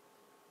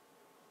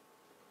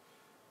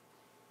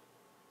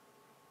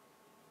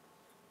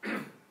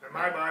 In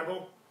my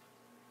Bible,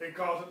 it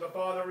calls it the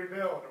Father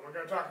revealed. And we're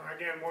going to talk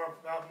again more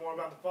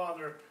about the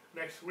Father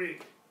next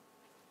week.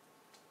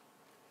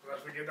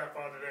 Unless we get that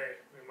far today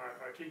in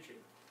our teaching.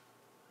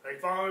 Are you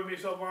following me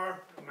so far?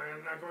 Am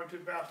I not going too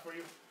fast for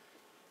you?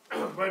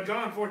 But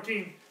John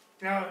 14,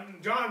 now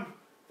in John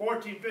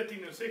 14,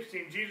 15, and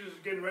 16, Jesus is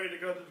getting ready to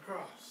go to the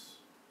cross.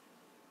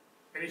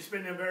 And he's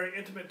spending a very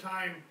intimate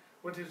time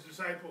with his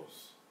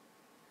disciples.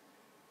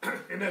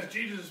 And as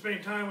Jesus is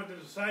spending time with the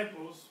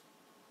disciples,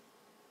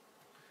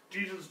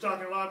 Jesus is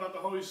talking a lot about the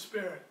Holy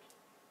Spirit.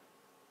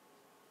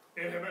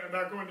 And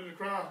about going to the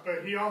cross.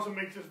 But he also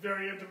makes this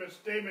very intimate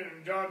statement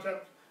in John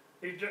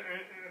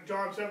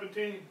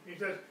 17. He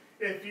says,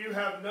 if you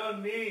have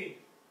known me,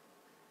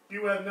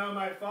 you have known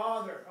my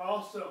Father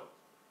also.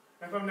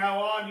 And from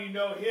now on you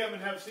know him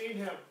and have seen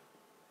him.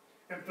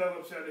 And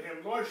Philip said to him,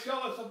 Lord, show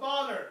us the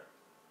Father,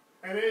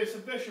 and it is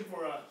sufficient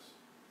for us.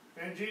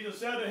 And Jesus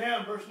said to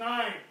him, verse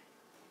 9,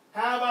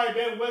 have I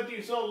been with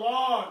you so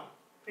long,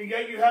 and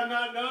yet you have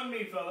not known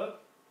me,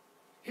 Philip?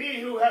 He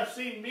who has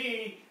seen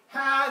me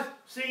has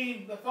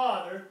seen the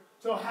Father,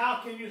 so how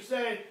can you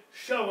say,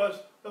 show us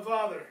the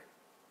Father?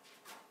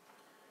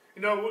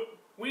 You know,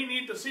 we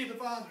need to see the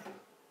Father.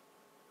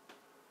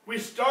 We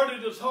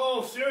started this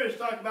whole series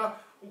talking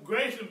about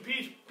grace and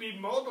peace be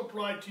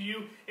multiplied to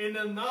you in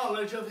the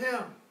knowledge of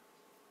him.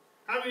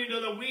 How many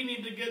know that we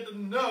need to get to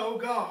know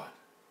God?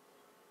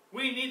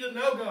 We need to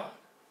know God.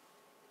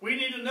 We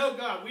need to know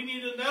God. We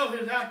need to know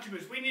his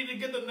attributes. We need to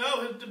get to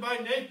know his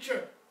divine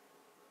nature.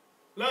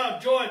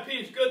 Love, joy,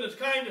 peace, goodness,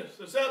 kindness,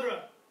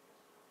 etc.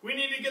 We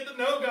need to get to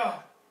know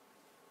God.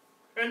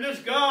 And this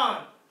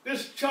God,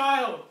 this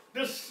child,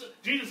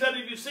 Jesus said,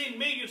 if you've seen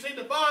me, you've seen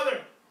the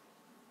Father.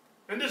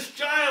 And this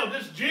child,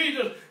 this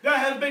Jesus that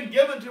has been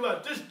given to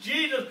us, this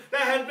Jesus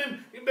that has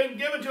been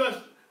given to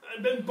us,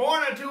 been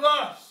born unto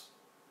us,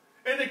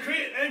 and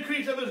the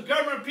increase of his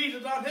government peace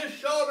is on his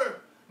shoulder.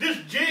 This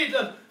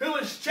Jesus who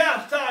is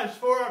chastised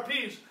for our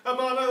peace,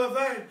 among other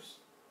things.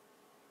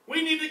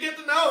 We need to get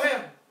to know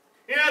him.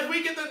 And as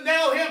we get to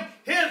know him,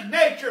 his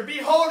nature,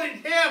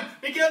 beholding him,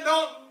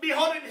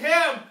 beholding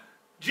him,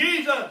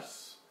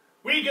 Jesus,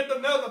 we get to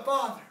know the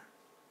Father.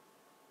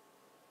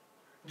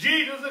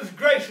 Jesus is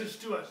gracious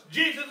to us.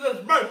 Jesus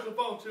is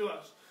merciful to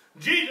us.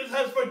 Jesus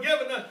has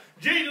forgiven us.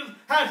 Jesus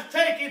has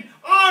taken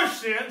our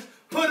sins,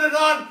 put it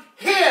on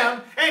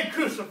him, and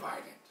crucified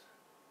it.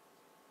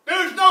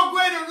 There's no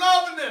greater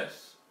love than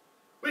this.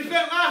 We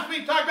spent last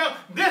week talking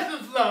about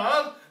this is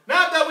love,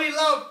 not that we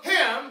love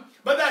him,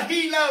 but that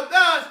he loved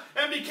us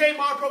and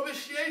became our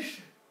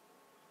propitiation.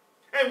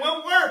 And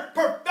when we're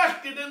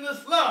perfected in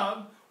this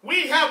love,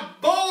 we have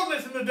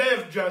boldness in the day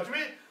of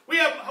judgment.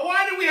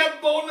 Why do we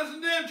have boldness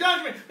in the day of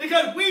judgment?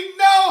 Because we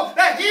know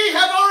that he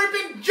has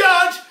already been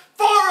judged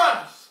for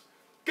us.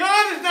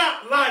 God is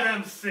not light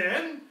on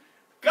sin.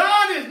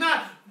 God is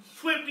not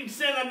sweeping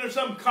sin under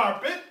some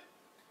carpet.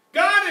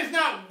 God is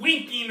not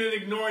winking and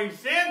ignoring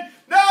sin.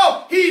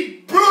 No,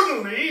 he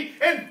brutally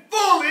and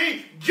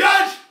fully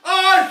judged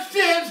our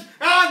sins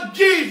on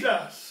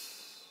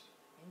Jesus.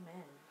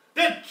 Amen.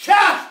 The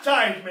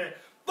chastisement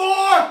for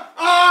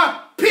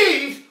our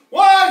peace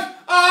was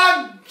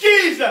on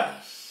Jesus.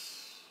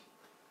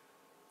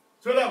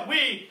 So that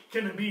we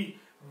can be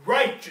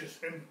righteous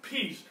and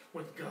peace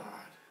with God.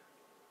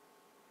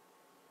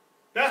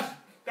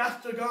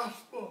 That's the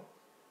gospel.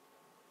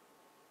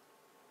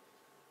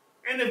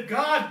 And if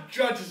God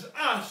judges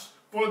us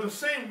for the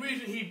same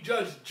reason he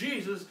judged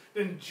Jesus,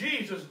 then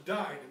Jesus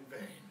died in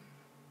vain.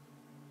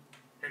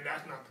 And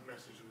that's not the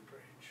message we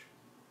preach.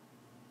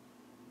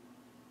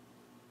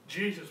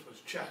 Jesus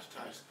was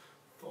chastised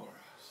for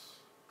us.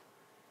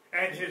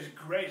 And his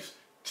grace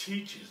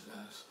teaches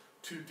us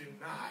to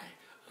deny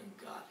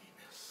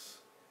ungodliness.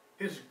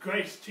 His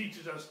grace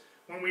teaches us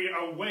when we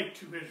awake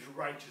to his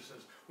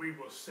righteousness, we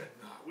will sin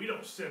not. We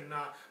don't sin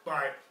not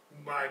by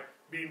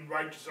being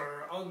righteous on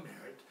our own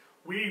merit.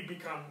 We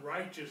become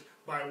righteous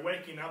by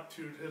waking up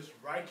to his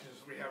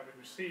righteousness we have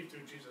received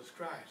through Jesus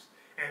Christ.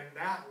 And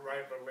that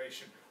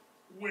revelation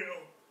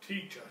will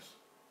teach us,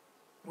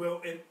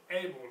 will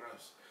enable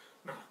us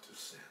not to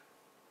sin.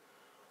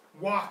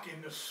 Walk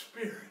in the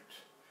Spirit,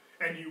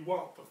 and you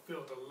won't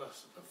fulfill the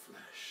lust of the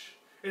flesh.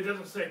 It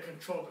doesn't say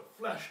control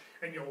the flesh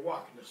and you'll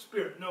walk in the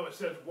Spirit. No, it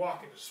says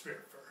walk in the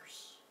Spirit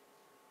first.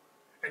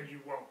 And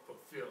you won't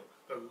fulfill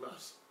the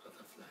lust of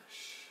the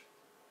flesh.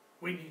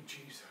 We need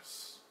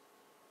Jesus.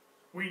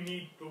 We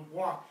need to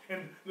walk.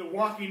 And the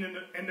walking in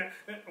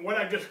what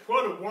I just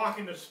quoted, walk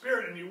in the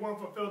Spirit, and you won't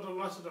fulfill the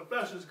lust of the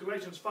flesh, is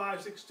Galatians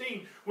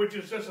 5:16, which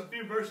is just a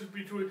few verses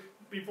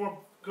before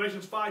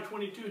Galatians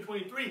 5:22 and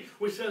 23,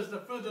 which says the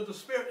fruit of the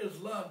Spirit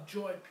is love,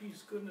 joy,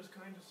 peace, goodness,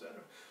 kindness,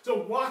 etc.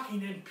 So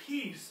walking in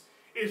peace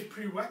is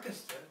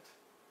prerequisite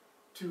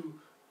to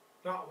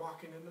not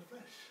walking in the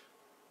flesh.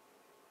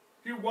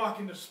 You walk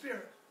in the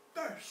Spirit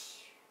first.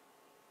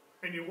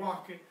 And you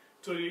walk in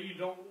so you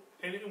don't,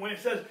 and when it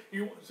says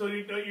you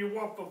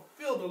won't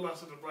fulfill the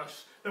lust of the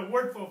flesh, the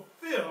word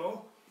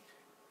fulfill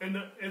in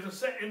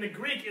the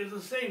Greek is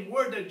the same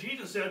word that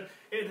Jesus said,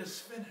 it is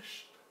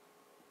finished.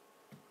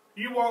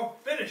 You won't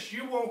finish,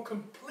 you won't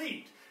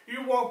complete,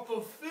 you won't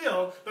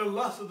fulfill the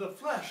lust of the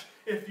flesh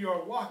if you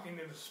are walking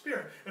in the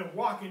Spirit. And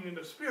walking in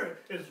the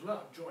Spirit is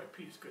love, joy,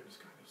 peace, goodness,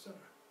 kindness, etc.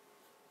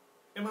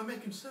 Am I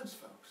making sense,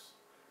 folks?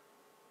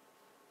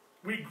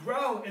 We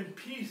grow in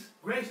peace,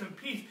 grace and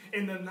peace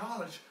in the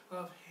knowledge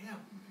of Him.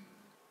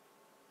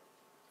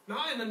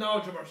 Not in the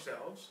knowledge of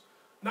ourselves,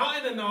 not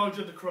in the knowledge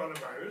of the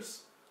coronavirus,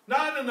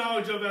 not in the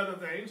knowledge of other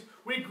things.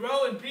 We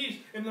grow in peace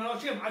in the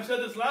knowledge of Him. I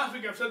said this last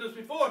week, I've said this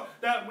before,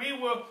 that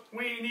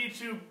we need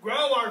to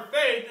grow our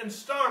faith and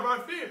starve our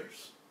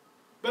fears.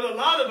 But a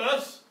lot of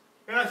us,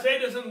 and I say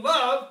this in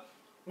love,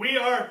 we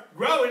are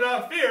growing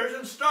our fears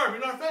and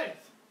starving our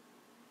faith.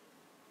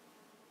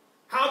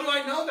 How do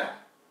I know that?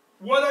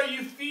 What are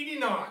you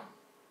feeding on?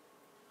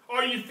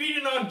 Are you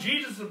feeding on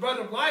Jesus, the bread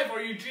of life, or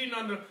are you feeding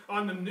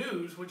on the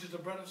news, which is the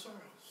bread of sorrows?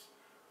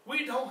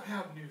 We don't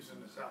have news in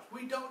this house.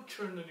 We don't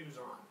turn the news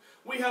on.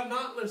 We have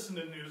not listened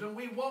to news, and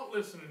we won't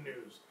listen to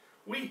news.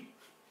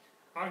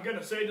 I'm going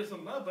to say this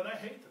in love, but I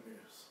hate the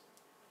news.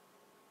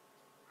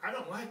 I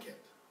don't like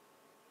it.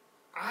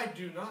 I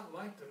do not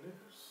like the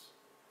news.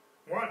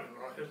 One,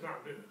 it's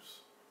not news.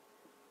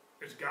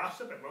 It's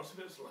gossip, and most of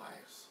it's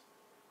lies.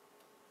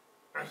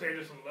 I say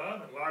this in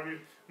love, and a lot of you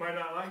might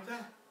not like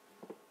that.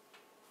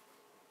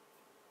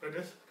 But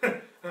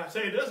I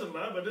say this in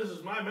love, but this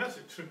is my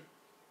message.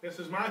 This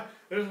is my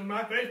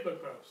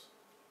Facebook post.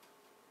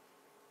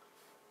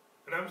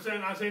 And I'm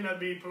not saying that to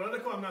be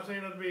political, I'm not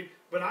saying that to be,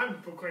 but I'm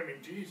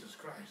proclaiming Jesus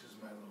Christ is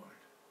my Lord.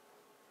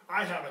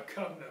 I have a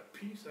covenant of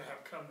peace, I have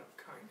a covenant of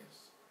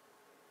kindness.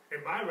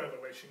 And my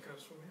revelation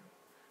comes from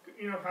Him.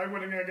 You know, I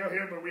wasn't going to go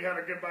here, but we had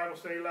a good Bible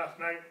study last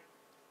night.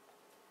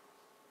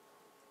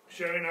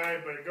 Sherry and I,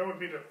 but go with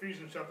me to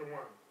Ephesians chapter 1.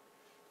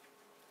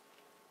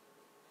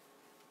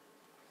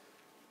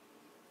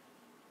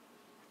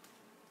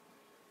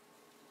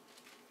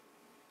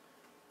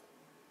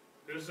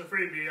 This is a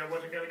freebie. I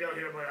wasn't going to go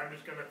here, but I'm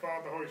just going to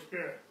follow the Holy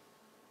Spirit.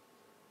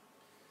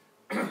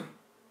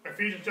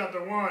 Ephesians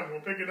chapter 1. We'll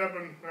pick it up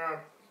in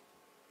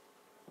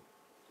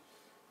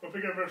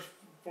verse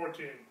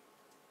 14.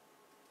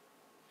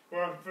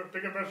 Well,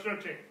 pick up verse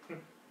 13.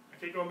 I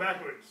keep going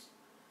backwards.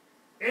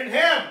 In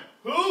Him,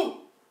 who?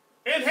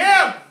 In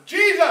Him,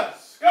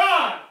 Jesus,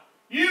 God,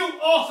 you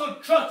also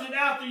trusted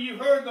after you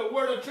heard the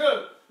word of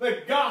truth,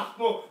 the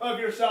gospel of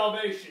your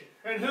salvation,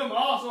 in whom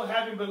also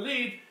having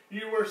believed,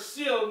 you were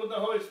sealed with the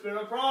Holy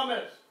Spirit of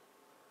promise,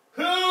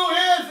 who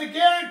is the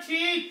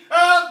guarantee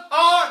of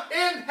our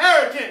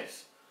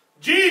inheritance.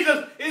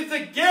 Jesus is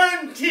the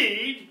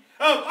guarantee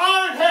of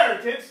our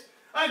inheritance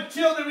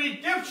until the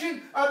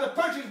redemption of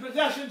the purchased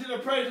possession to the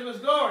praise of His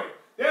glory.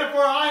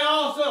 Therefore I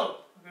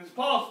also, this is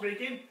Paul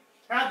speaking,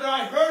 after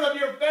I heard of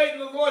your faith in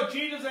the Lord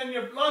Jesus and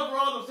your love for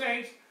all the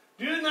saints,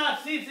 do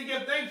not cease to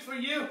give thanks for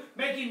you,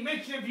 making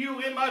mention of you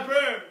in my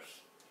prayers.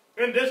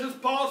 And this is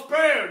Paul's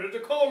prayer. There's a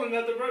colon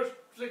at the verse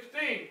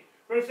 16.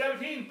 Verse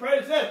 17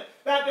 prays this,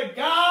 that the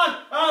God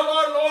of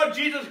our Lord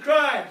Jesus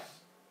Christ,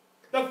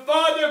 the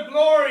Father of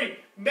glory,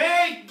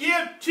 may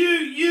give to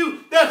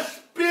you the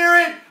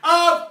spirit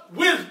of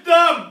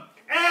wisdom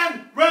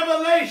and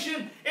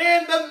revelation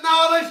in the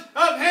knowledge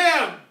of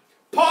Him.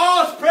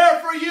 Paul's prayer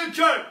for you,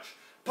 church.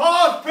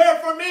 Paul's prayer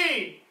for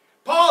me,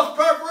 Paul's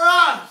prayer for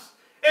us,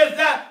 is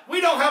that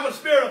we don't have a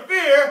spirit of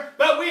fear,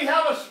 but we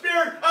have a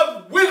spirit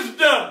of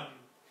wisdom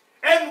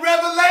and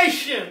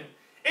revelation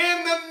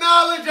in the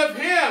knowledge of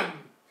Him,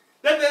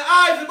 that the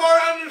eyes of our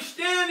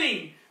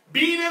understanding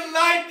being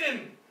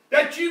enlightened,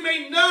 that you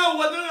may know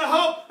what is the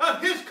hope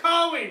of His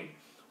calling,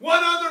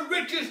 what are the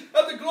riches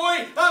of the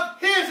glory of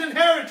His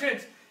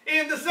inheritance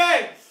in the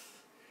saints,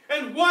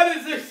 and what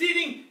is the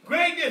exceeding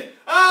greatness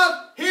of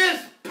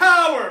His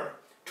power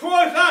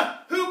towards us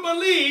who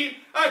believe,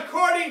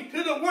 according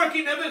to the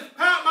working of His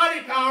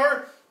mighty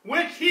power,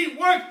 which He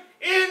worked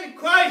in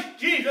Christ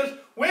Jesus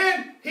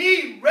when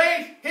He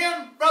raised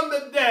Him from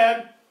the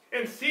dead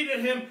and seated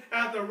Him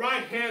at the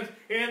right hand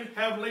in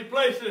heavenly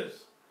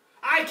places.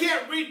 I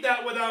can't read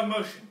that without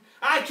emotion.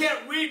 I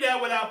can't read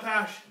that without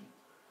passion.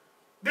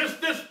 This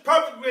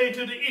perfectly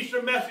to the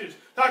Easter message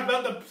talks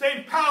about the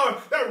same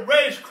power that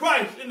raised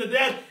Christ in the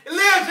dead. It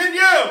lives in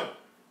you.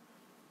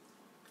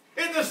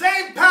 It's the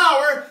same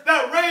power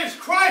that raised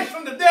Christ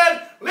from the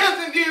dead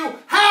lives in you.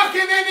 How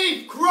can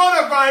any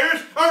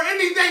coronavirus or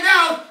anything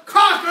else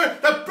conquer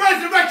the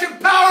resurrection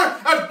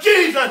power of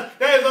Jesus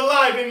that is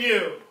alive in you?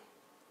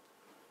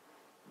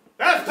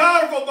 That's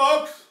powerful,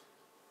 folks.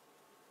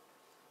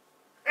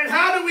 And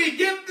how do we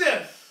get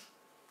this?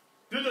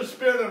 Through the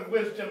spirit of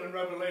wisdom and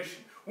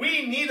revelation.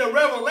 We need a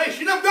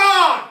revelation of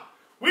God.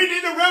 We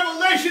need a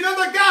revelation of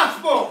the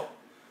gospel.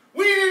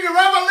 We need a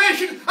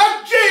revelation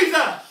of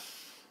Jesus.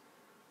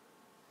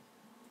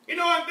 You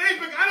know, on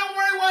Facebook, I don't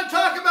really want to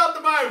talk about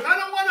the virus. I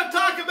don't want to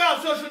talk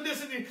about social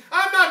distancing.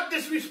 I'm not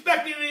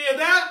disrespecting any of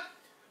that.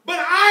 But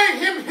I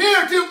am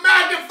here to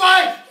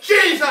magnify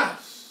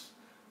Jesus.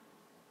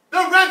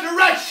 The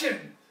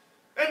resurrection.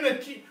 And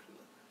the,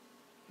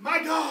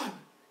 my God,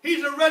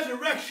 He's a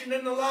resurrection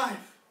and the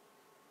life.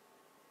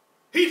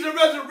 He's a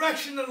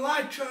resurrection and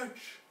life,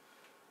 church.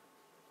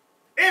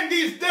 In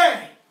these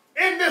days,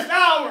 in this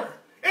hour,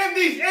 in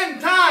these end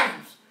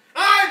times,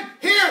 I'm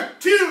here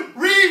to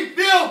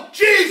reveal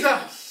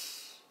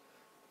Jesus.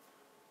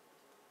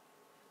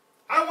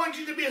 I want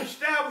you to be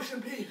established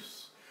in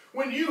peace.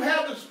 When you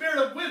have the spirit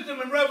of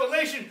wisdom and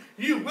revelation,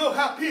 you will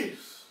have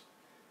peace.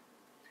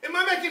 Am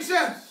I making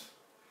sense?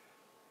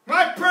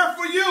 My prayer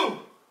for you,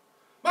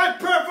 my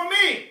prayer for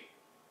me,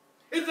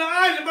 is the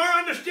eyes of our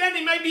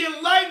understanding may be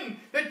enlightened,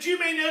 that you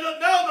may know the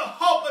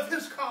hope of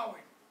His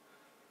calling.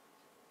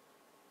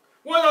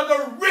 What are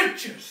the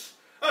riches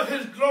of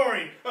His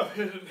glory, of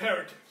His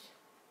inheritance?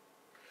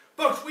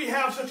 Folks, we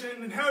have such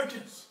an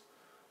inheritance.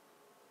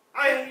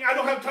 I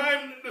don't have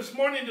time this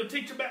morning to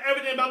teach about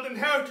everything about the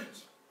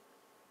inheritance.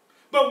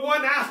 But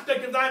one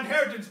aspect of that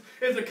inheritance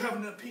is the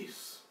covenant of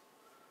peace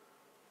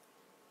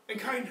and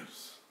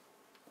kindness.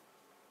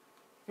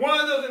 One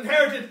of those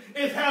inheritances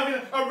is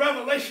having a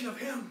revelation of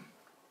Him.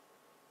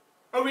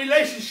 A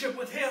relationship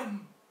with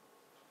Him.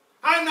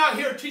 I'm not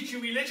here teaching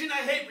religion.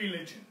 I hate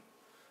religion.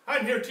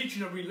 I'm here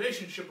teaching a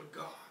relationship with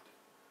God.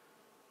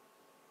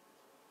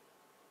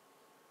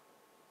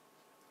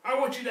 I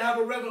want you to have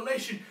a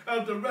revelation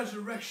of the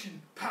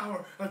resurrection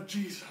power of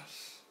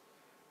Jesus,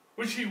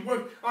 which He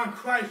worked on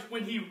Christ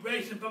when He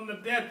raised Him from the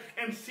dead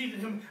and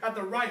seated Him at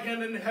the right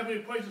hand in the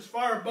heavenly places,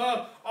 far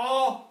above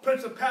all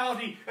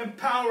principality and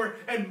power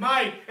and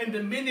might and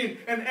dominion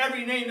and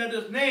every name that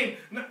is named,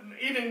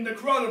 even the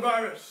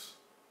coronavirus.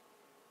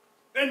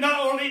 And not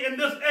only in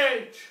this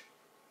age,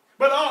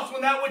 but also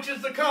in that which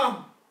is to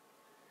come.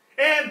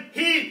 And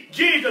He,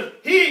 Jesus,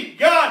 He,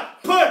 God,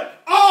 put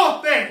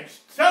all things.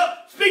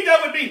 Speak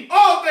that with me.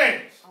 All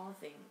things. All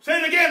things.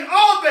 Say it again.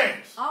 All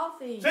things. All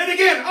things. Say it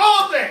again.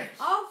 All things.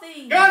 All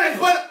things. God has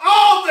put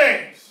all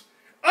things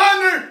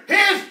under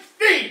His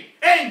feet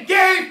and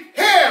gave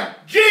Him,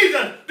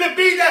 Jesus, to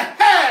be the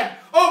head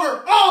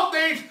over all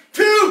things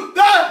to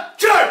the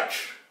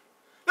church.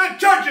 The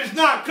church is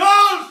not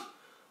closed.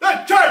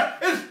 The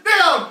church is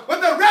filled with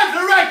the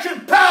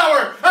resurrection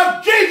power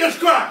of Jesus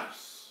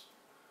Christ.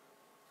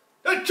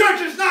 The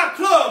church is not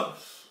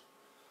closed.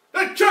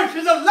 The church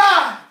is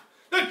alive.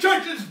 The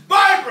church is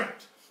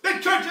vibrant. The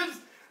church is,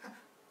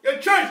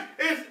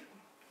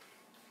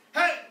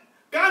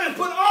 God has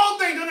put all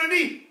things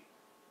underneath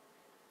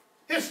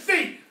His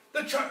feet,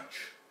 the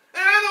church.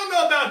 And I don't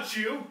know about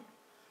you,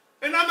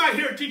 and I'm not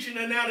here teaching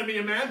anatomy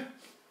of man,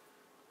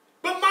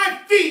 but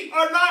my feet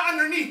are not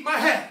underneath my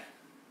head.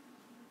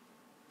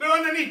 They're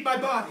underneath my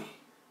body.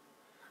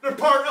 They're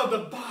part of the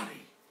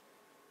body.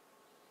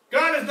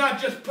 God has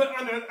not just put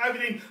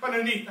everything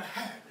underneath the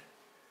head.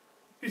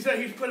 He said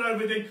He's put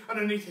everything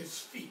underneath His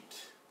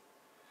feet.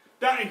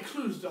 That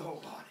includes the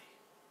whole body.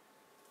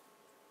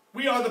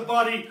 We are the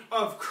body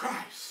of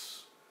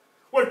Christ.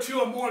 Where two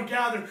or more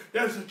gather,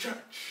 there's a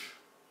church.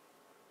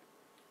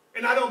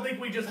 And I don't think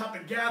we just have to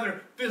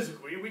gather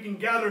physically. We can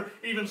gather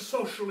even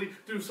socially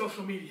through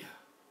social media.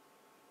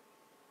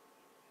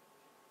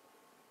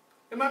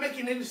 Am I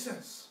making any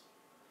sense?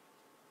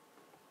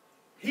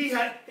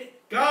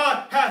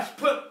 God has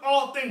put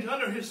all things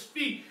under His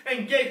feet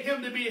and gave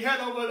Him to be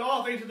head over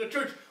all things to the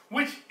church,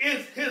 which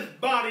is His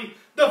body,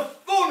 the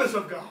fullness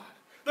of God,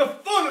 the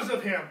fullness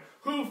of Him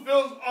who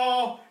fills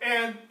all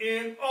and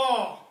in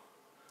all.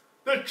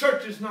 The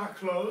church is not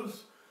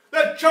closed.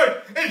 The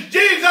church is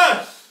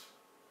Jesus.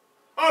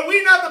 Are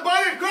we not the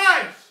body of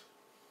Christ?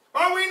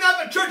 Are we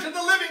not the church of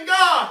the living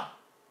God?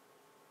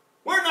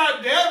 We're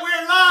not dead,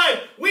 we're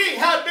alive. We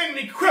have been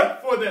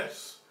equipped for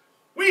this.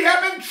 We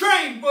have been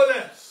trained for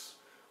this.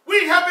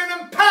 We have been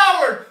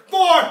empowered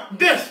for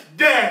this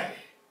day.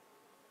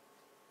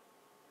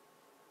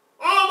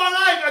 All my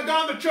life I've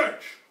gone to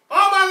church.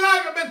 All my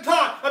life I've been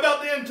taught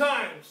about the end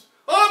times.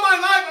 All my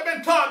life I've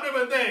been taught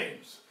different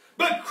things.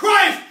 But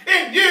Christ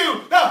in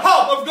you, the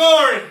hope of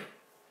glory.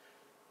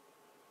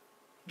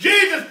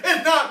 Jesus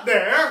is not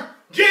there.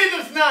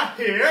 Jesus is not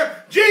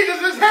here.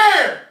 Jesus is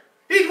here.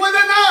 He's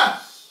within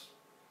us.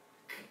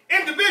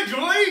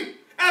 Individually,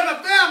 as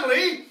a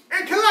family,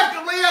 and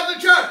collectively as a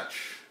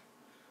church.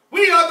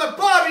 We are the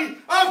body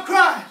of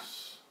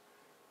Christ.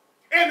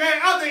 And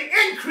of the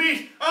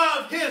increase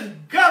of His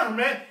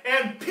government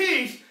and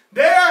peace,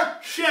 there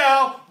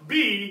shall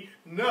be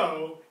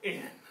no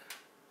end.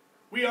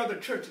 We are the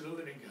church of the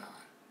living God.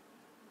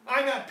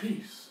 I'm at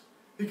peace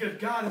because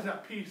God is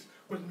at peace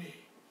with me.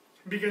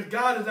 Because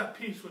God is at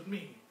peace with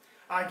me,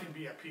 I can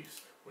be at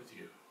peace with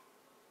you.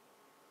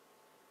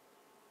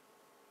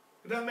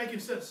 Is that making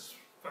sense,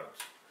 folks?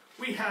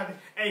 We have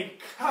a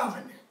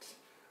covenant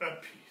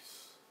of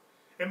peace.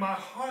 And my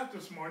heart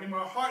this morning,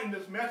 my heart in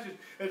this message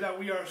is that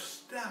we are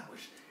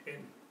established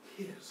in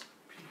His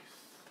peace.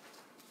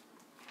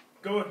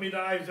 Go with me to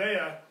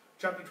Isaiah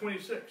chapter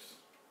 26.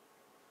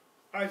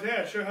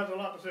 Isaiah sure has a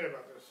lot to say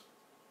about this.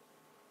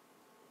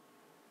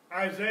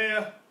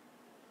 Isaiah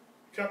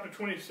chapter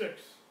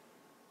 26,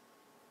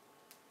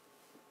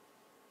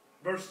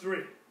 verse 3.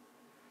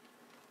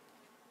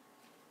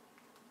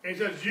 He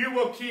says, you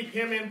will keep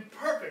him in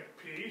perfect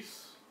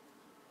peace,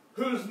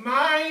 whose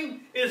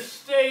mind is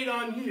stayed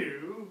on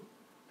you,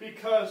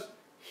 because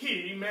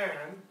he,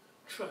 man,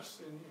 trusts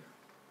in you.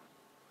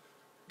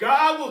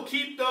 God will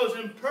keep those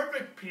in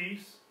perfect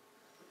peace,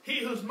 he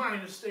whose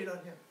mind is stayed on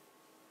him.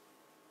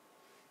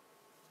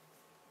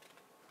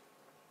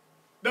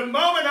 The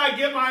moment I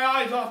get my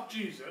eyes off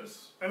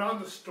Jesus, and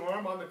on the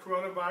storm, on the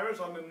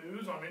coronavirus, on the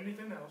news, on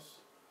anything else,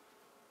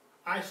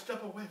 I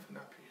step away from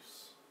that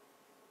peace.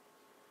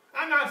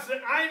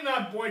 I'm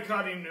not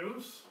boycotting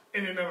news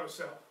in and of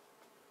itself.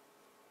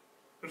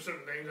 There's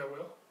certain things I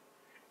will.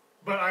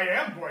 But I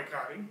am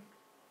boycotting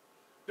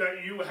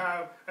that you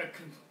have a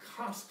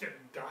constant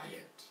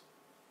diet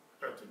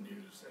of the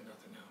news and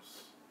nothing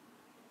else.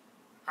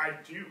 I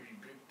do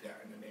rebuke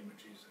that in the name of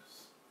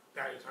Jesus.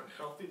 That is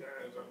unhealthy,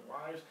 that is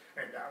unwise,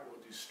 and that will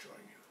destroy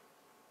you.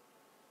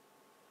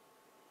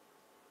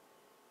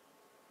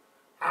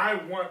 I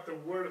want the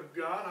Word of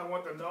God, I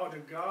want the knowledge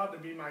of God to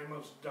be my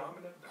most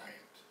dominant diet.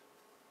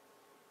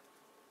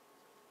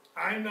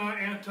 I'm not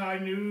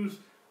anti-news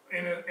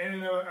in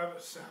and of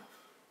itself.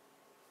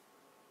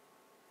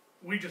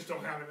 We just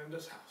don't have it in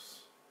this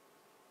house.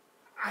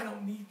 I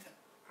don't need that.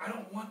 I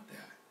don't want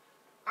that.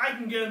 I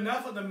can get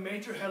enough of the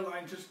major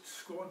headlines just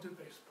scrolling through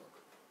Facebook.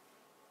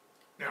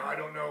 Now, I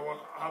don't know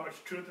how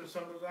much truth is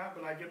some of that,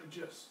 but I get the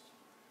gist.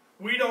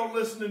 We don't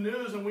listen to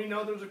news and we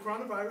know there's a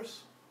coronavirus.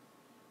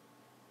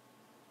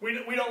 We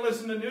don't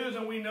listen to news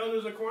and we know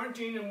there's a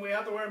quarantine and we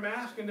have to wear a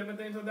mask and different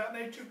things of that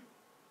nature.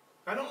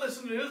 I don't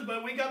listen to news,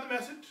 but we got the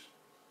message.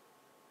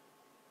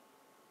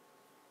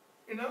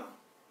 You know,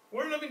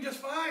 we're living just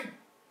fine.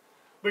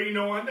 But you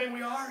know one thing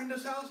we are in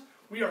this house?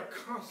 We are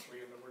constantly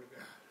in the Word of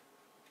God.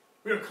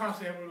 We are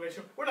constantly having a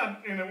relationship. We're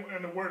not in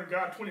the Word of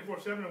God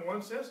 24/7 in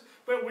one sense,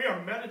 but we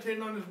are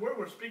meditating on His Word.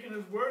 We're speaking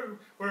His Word.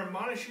 We're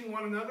admonishing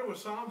one another with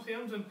psalms,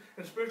 hymns, and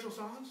spiritual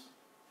songs.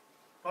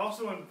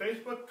 Also on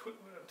Facebook,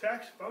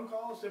 text, phone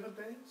calls, different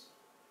things.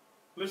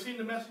 Listening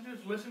to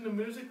messages, listening to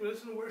music,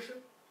 listening to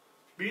worship.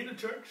 Be in the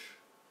church.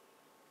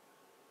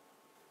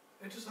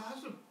 It's just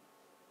awesome.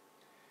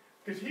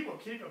 Because He will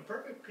keep in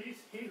perfect peace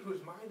he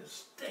whose mind is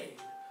stayed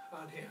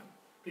on Him,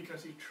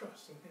 because he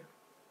trusts in Him.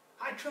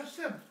 I trust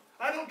Him.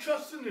 I don't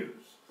trust the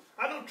news.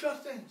 I don't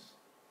trust things.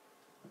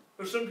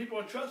 There's some people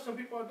I trust, some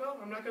people I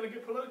don't. I'm not going to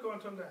get political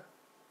on some of that.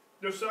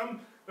 There's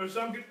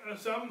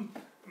some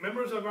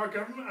members of our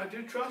government I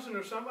do trust, and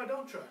there's some I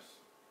don't trust.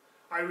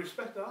 I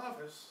respect the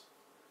office,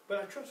 but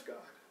I trust God.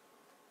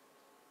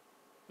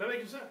 That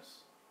making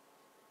sense?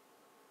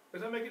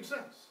 Is that making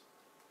sense?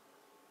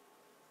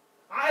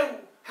 I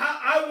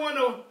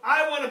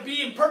want to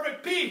be in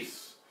perfect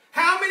peace.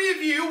 How many of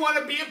you want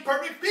to be in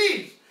perfect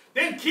peace?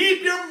 Then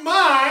keep your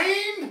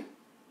mind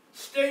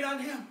stayed on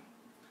Him.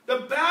 The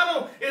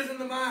battle is in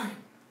the mind.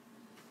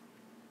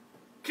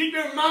 Keep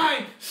your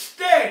mind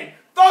stayed,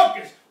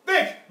 focused,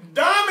 fixed,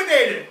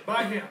 dominated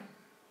by Him.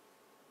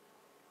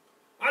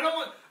 I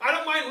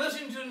don't mind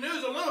listening to the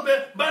news a little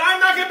bit, but I'm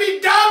not going to be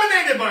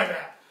dominated by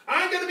that.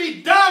 I'm going to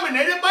be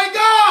dominated by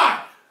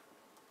God.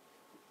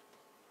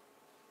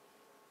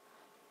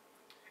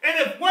 And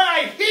if what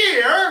I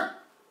hear,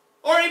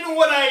 or even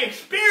what I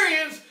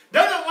experience,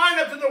 doesn't line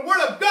up to the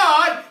Word of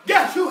God,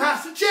 guess who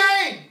has to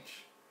change?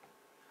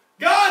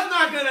 God's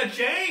not going to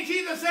change.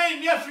 He's the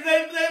same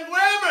yesterday, today, and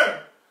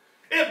forever.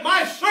 If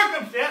my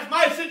circumstance,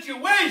 my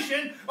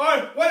situation,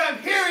 or what I'm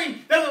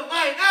hearing doesn't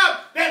line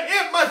up, then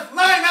it must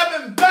line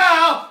up and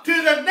bow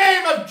to the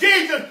name of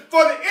Jesus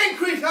for the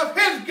increase of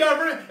His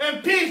government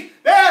and peace.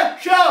 There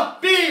shall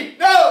be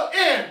no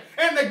end.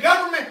 And the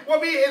government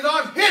is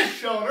on His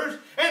shoulders,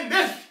 and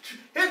this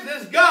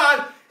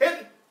God,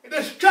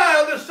 this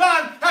child, the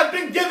Son, has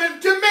been given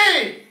to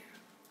me.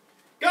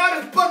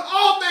 God has put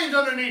all things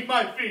underneath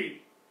my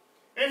feet,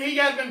 and He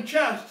has been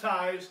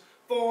chastised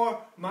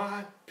for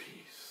my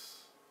peace.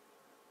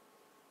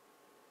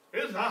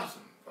 It's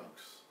awesome,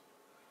 folks.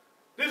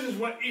 This is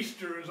what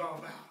Easter is all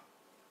about.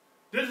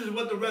 This is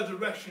what the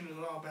resurrection is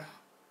all about.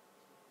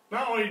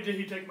 Not only did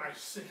He take my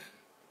sin,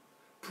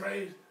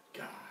 praise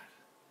God.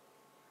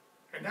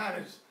 And that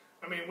is,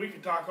 we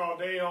could talk all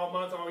day, all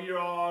month, all year,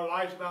 all our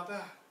lives about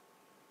that.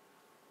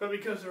 But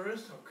because there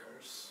is no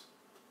curse,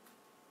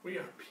 we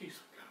are at peace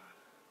with God.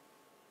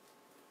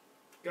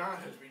 God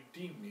has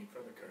redeemed me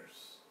from the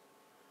curse.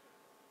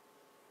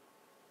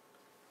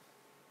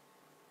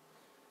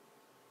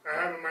 I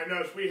have in my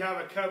notes, we have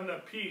a covenant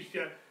of peace,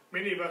 yet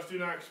many of us do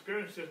not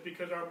experience this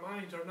because our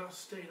minds are not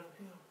stayed on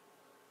Him.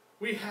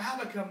 We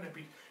have a covenant of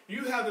peace.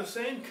 You have the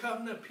same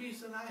covenant of peace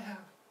that I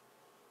have.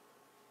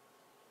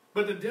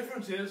 But the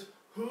difference is,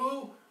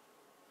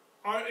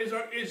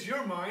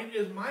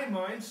 is my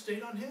mind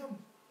stayed on Him?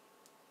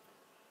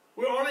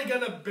 We're only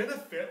going to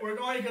benefit, we're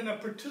only going to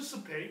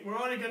participate, we're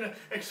only going to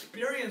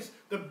experience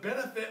the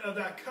benefit of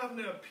that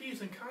covenant of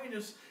peace and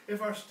kindness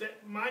if our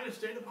mind is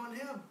stayed upon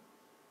Him.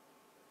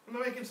 Am I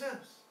making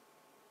sense?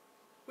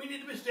 We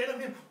need to be stayed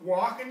on Him.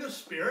 Walk in the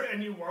Spirit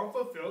and you won't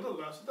fulfill the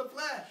lust of the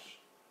flesh.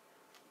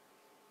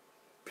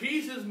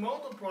 Peace is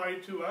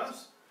multiplied to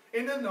us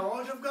in the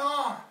knowledge of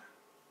God.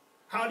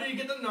 How do you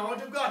get the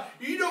knowledge of God?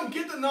 You don't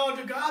get the knowledge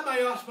of God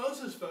by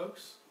osmosis,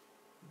 folks.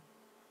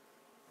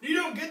 You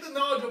don't get the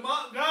knowledge of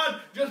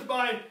God just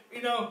by,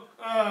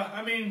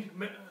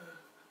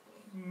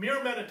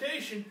 mere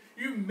meditation.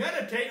 You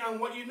meditate on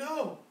what you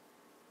know.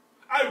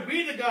 I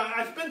read the God,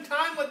 I spend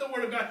time with the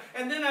Word of God,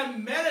 and then I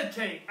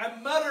meditate, I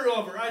mutter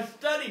over, I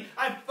study,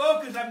 I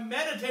focus, I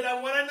meditate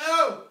on what I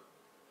know.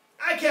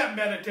 I can't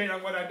meditate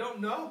on what I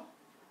don't know.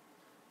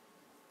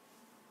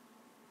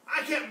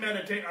 I can't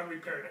meditate on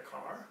repairing a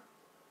car.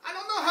 I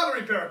don't know how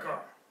to repair a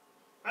car.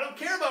 I don't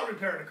care about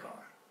repairing a car.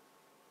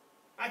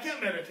 I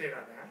can't meditate on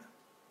that.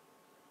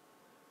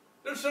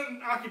 There's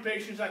certain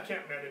occupations I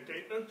can't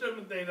meditate. There's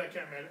certain things I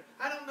can't meditate.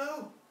 I don't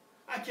know.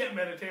 I can't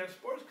meditate on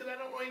sports because I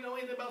don't really know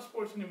anything about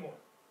sports anymore.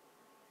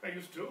 I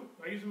used to.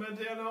 I used to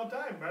meditate on it all the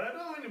time, but I don't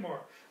know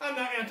anymore. I'm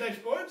not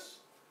anti-sports.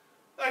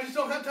 I just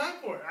don't have time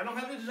for it. I don't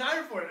have the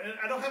desire for it.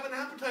 I don't have an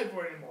appetite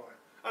for it anymore.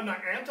 I'm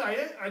not anti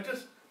it. I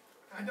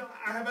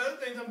have other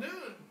things I'm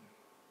doing.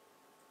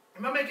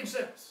 Am I making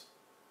sense?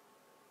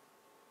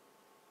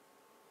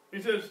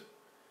 He says,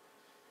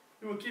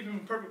 "You will keep him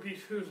in perfect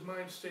peace whose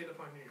mind stayed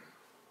upon you."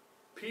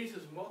 Peace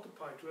is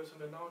multiplied to us in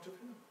the knowledge of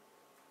Him.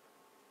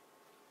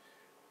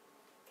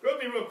 Go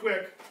with me real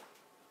quick.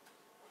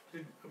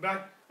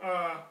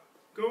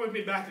 Go with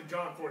me back to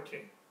John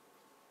 14.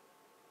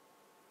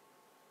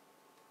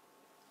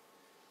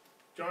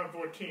 John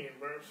 14,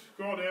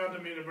 scroll down to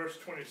me to verse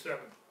 27.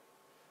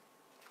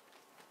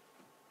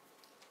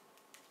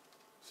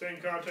 Same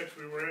context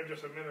we were in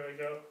just a minute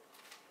ago,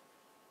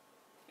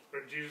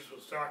 where Jesus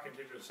was talking to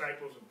the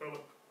disciples and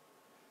Philip.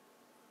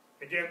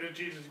 Again,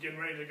 Jesus is getting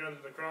ready to go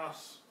to the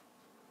cross,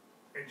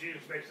 and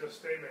Jesus makes a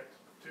statement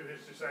to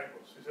His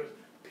disciples. He says,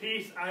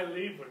 "Peace I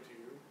leave with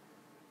you,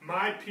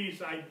 my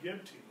peace I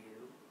give to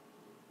you.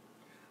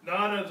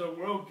 Not as the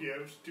world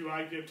gives do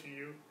I give to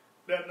you.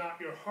 Let not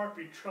your heart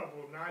be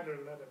troubled, neither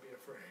let it be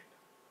afraid."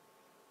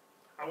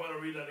 I want to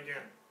read that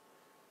again.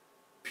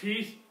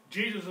 Peace,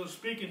 Jesus is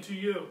speaking to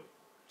you.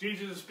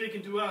 Jesus is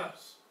speaking to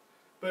us.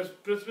 But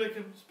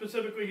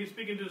specifically, He's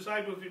speaking to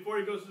disciples before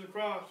He goes to the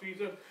cross. He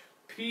says,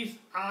 "Peace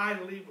I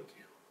leave with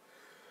you.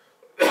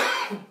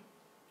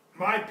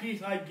 My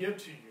peace I give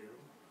to you.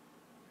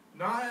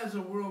 Not as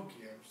the world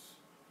gives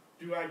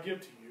do I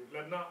give to you.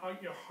 Let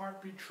not your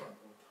heart be troubled,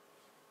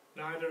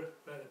 neither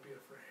let it be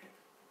afraid."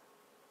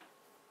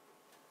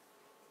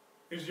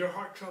 Is your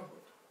heart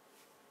troubled?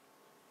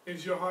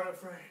 Is your heart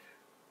afraid?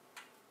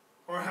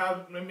 Or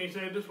let me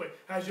say it this way,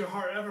 has your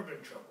heart ever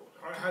been troubled?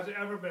 Or has it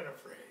ever been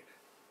afraid?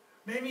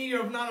 Maybe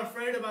you're not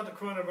afraid about the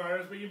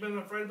coronavirus, but you've been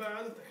afraid about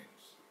other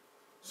things.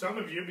 Some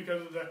of you,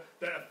 because of the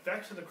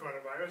effects of the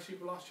coronavirus,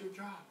 you've lost your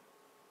job.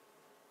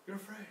 You're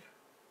afraid.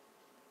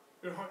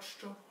 Your heart's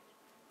troubled.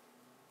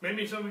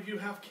 Maybe some of you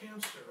have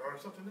cancer or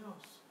something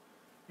else.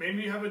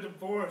 Maybe you have a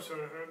divorce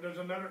or there's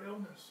another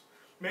illness.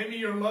 Maybe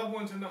your loved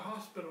one's in the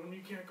hospital and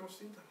you can't go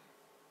see them.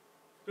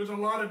 There's a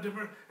lot of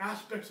different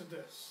aspects of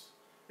this.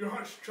 Your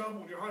heart's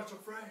troubled. Your heart's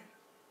afraid.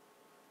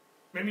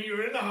 Maybe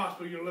you're in the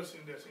hospital, you're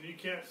listening to this, and you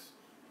can't,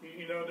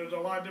 there's a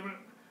lot of different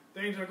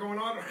things that are going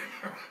on right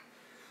now.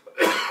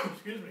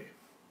 Excuse me.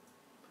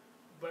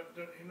 But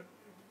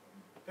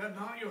let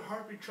not your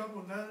heart be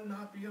troubled, let it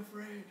not be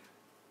afraid.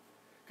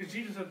 Because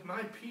Jesus says,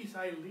 "My peace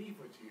I leave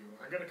with you."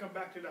 I got to come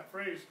back to that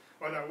phrase,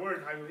 or that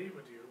word, "I leave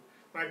with you."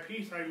 My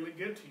peace I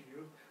give to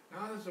you,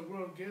 not as the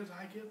world gives,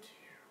 I give to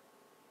you.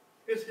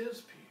 It's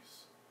His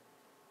peace.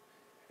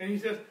 And He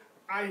says,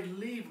 "I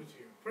leave with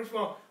you." First of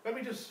all, let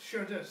me just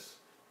share this.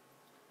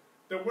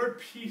 The word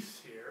peace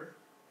here,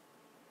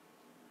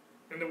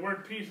 and the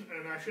word peace,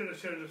 and I should have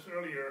shared this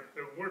earlier,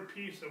 the word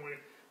peace, and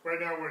right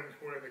now we're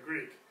in the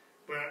Greek,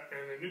 but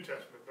in the New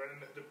Testament, but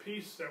in the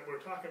peace that we're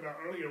talking about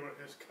earlier with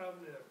His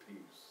covenant of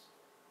peace,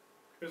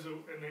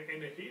 in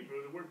the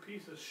Hebrew, the word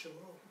peace is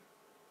shalom.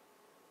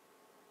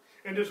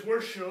 And this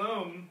word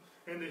shalom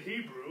in the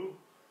Hebrew,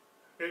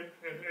 it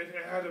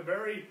has a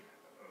very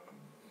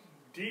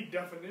deep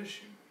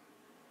definition.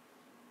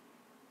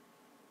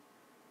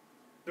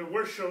 The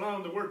word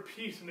shalom, the word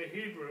peace in the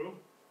Hebrew,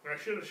 and I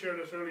should have shared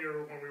this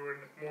earlier when we were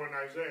more in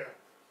Isaiah,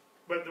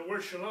 but the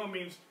word shalom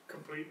means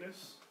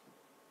completeness.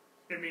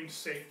 It means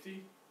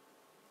safety.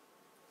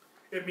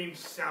 It means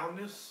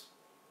soundness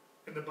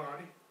in the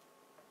body.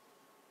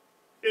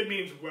 It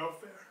means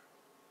welfare.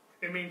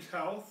 It means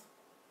health.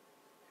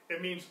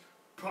 It means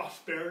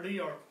prosperity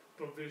or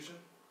provision.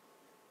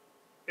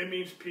 It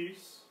means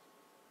peace.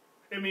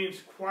 It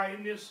means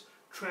quietness,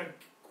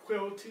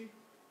 tranquility.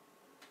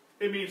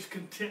 It means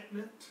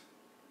contentment.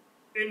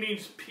 It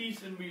means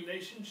peace in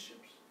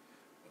relationships,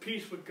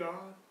 peace with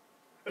God,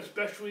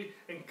 especially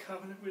in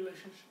covenant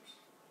relationships.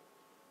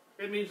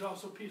 It means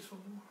also peaceful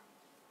more.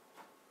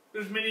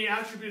 There's many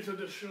attributes of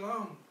the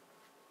shalom,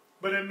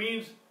 but it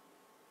means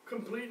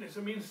completeness.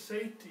 It means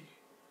safety.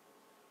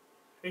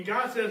 And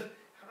God says,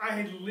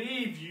 I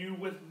leave you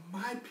with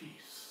my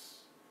peace.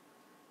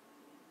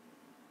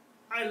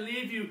 I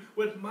leave you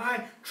with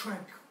my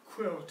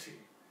tranquility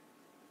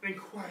and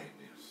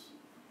quietness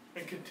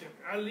and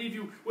contentment. I leave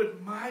you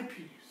with my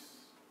peace.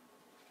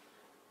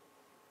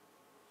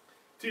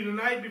 See, the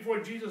night before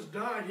Jesus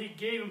died, he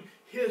gave him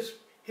his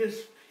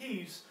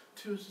peace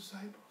to his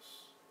disciples.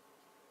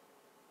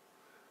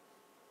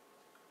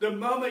 The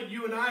moment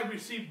you and I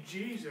receive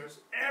Jesus,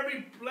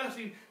 every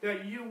blessing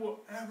that you will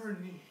ever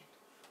need,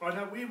 or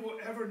that we will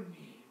ever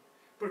need,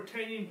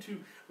 pertaining to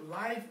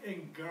life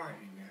and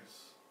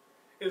godliness,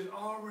 is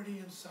already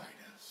inside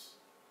us.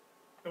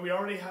 And we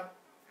already have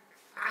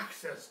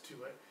access to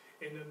it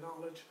in the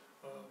knowledge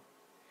of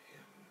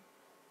him.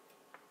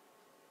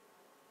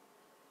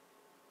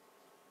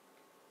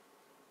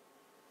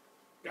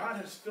 God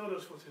has filled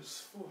us with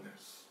his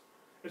fullness.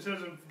 It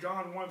says in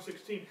John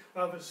 1:16,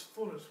 of his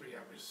fullness we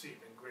have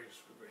received in grace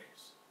for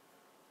grace.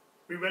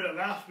 We read it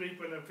last week,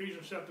 but in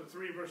Ephesians chapter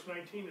 3, verse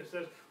 19, it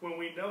says, when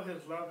we know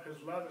his love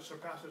that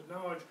surpasses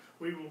knowledge,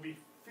 we will be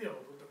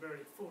filled with the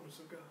very fullness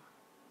of God.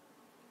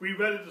 We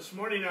read it this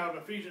morning out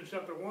of Ephesians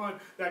chapter 1,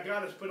 that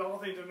God has put all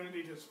things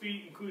underneath his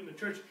feet, including the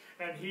church,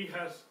 and he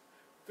has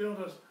filled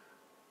us,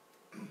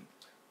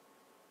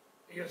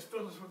 he has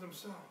filled us with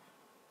himself.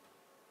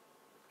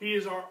 He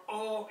is our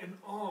all in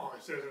all,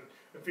 it says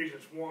in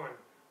Ephesians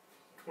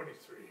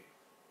 1:23.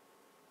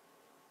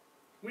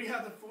 We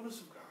have the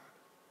fullness of God.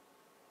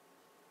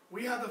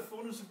 We have the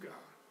fullness of God.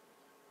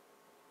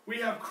 We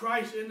have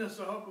Christ in us,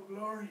 the hope of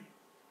glory.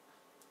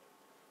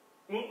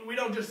 We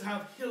don't just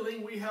have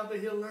healing, we have the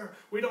healer.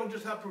 We don't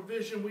just have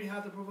provision, we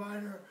have the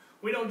provider.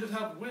 We don't just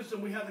have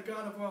wisdom, we have the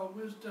God of all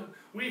wisdom.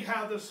 We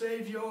have the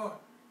Savior.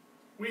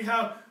 We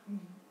have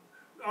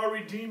our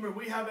Redeemer.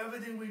 We have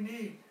everything we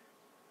need.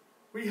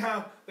 We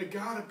have the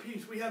God of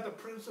peace. We have the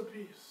Prince of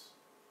Peace.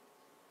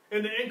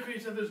 In the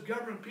increase of his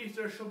government peace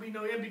there shall be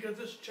no end, because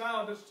this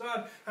child, this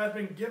son, has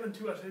been given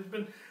to us. It's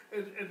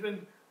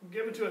been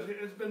given to us.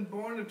 It's been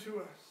born into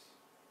us.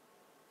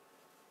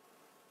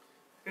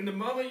 In the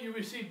moment you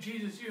receive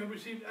Jesus, you have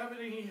received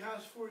everything he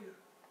has for you.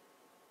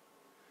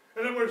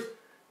 In other words,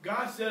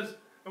 God says,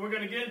 and we're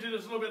going to get into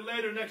this a little bit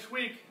later next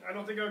week. I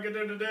don't think I'll get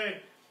there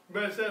today.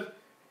 But it says,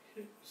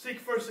 seek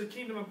first the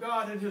kingdom of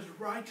God and his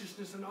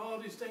righteousness, and all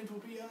these things will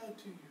be added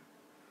to you.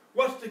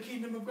 What's the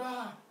kingdom of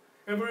God?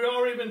 And we've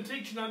already been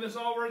teaching on this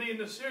already in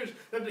this series,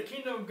 that the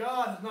kingdom of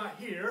God is not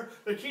here,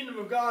 the kingdom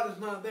of God is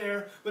not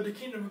there, but the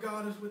kingdom of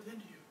God is within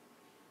you.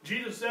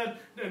 Jesus said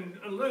in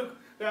Luke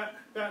that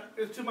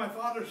it's to my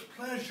Father's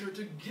pleasure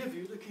to give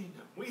you the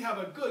kingdom. We have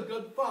a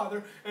good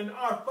Father, and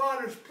our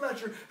Father's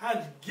pleasure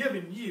has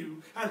given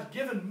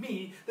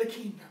me the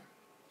kingdom.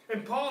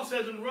 And Paul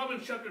says in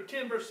Romans chapter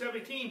 10, verse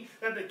 17,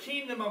 that the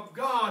kingdom of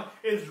God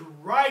is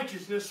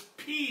righteousness,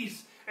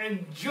 peace,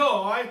 and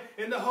joy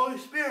in the Holy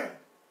Spirit.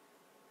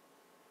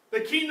 The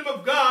kingdom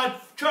of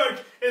God, church,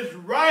 is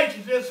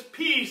righteousness,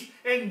 peace,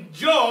 and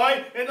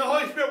joy in the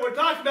Holy Spirit. We're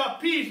talking about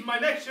peace. In my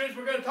next series,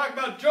 we're going to talk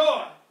about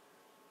joy.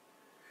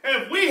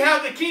 And if we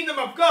have the kingdom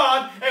of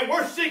God, and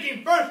we're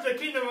seeking first the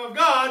kingdom of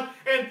God,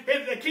 and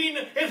his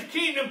kingdom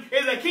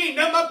is a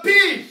kingdom of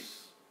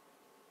peace.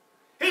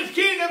 His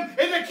kingdom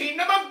is a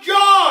kingdom of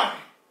joy.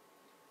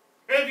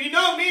 And if you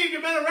know me, if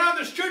you've been around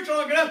this church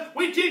long enough,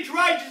 we teach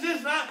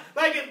righteousness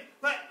like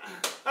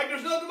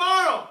there's no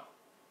tomorrow.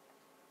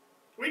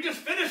 We just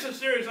finished a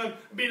series on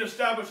being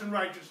established in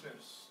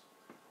righteousness.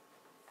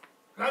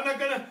 And I'm not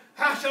going to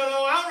hash it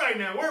all out right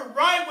now. We're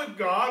right with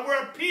God. We're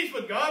at peace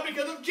with God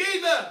because of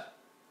Jesus.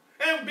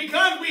 And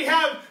because we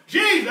have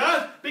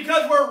Jesus,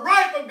 because we're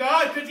right with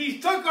God, because he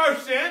took our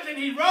sins and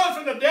he rose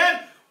from the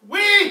dead,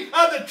 we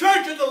of the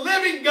church of the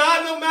living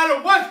God, no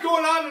matter what's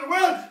going on in the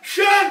world,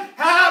 should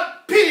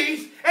have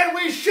peace, and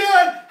we should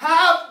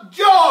have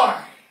joy.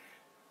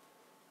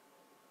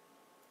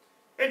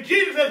 And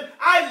Jesus says,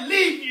 I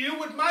leave you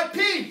with my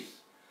peace.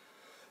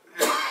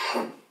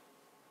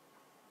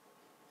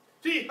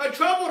 See, a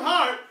troubled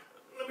heart,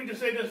 let me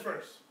just say this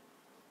first.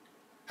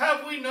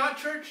 Have we not,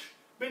 church,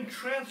 been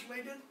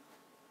translated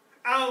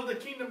out of the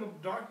kingdom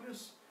of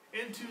darkness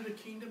into the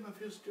kingdom of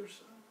his dear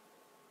Son?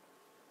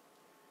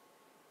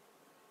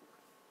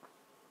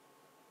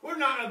 We're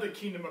not of the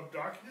kingdom of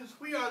darkness.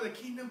 We are the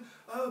kingdom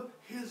of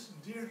his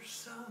dear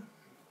Son.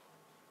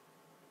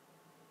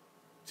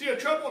 See, a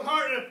troubled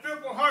heart and a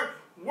fearful heart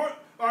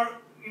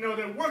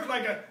they work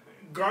like a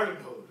garden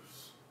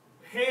hose.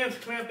 Hands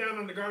clamped down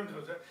on the garden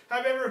hose.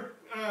 Have you ever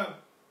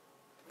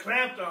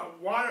clamped a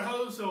water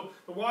hose so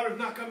the water's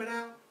not coming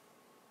out?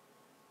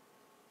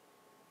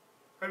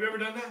 Have you ever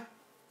done that?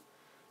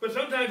 But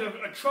sometimes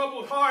a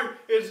troubled heart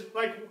is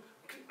like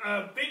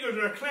fingers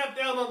that are clamped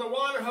down on the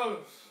water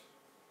hose.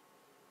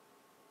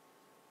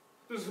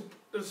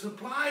 The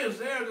supply is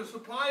there, the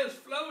supply is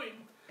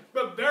flowing,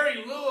 but very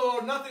little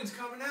or nothing's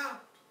coming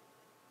out.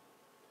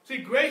 See,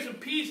 grace and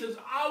peace is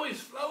always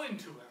flowing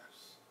to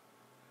us.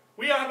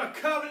 We have a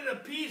covenant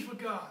of peace with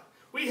God.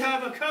 We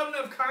have a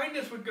covenant of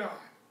kindness with God.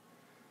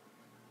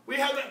 We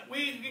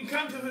can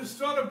come to His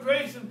throne of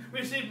grace and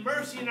receive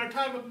mercy in our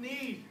time of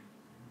need.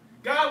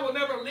 God will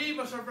never leave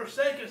us or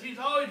forsake us. He's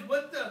always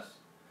with us.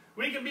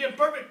 We can be in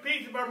perfect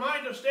peace if our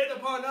minds are stayed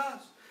upon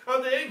us.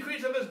 Of the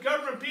increase of His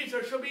government peace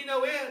there shall be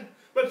no end.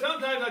 But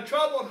sometimes a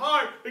troubled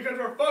heart because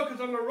we're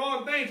focused on the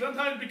wrong thing.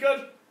 Sometimes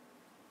because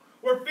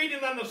we're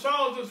feeding on the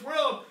sorrows of this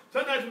world.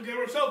 Sometimes because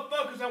we're so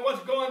focused on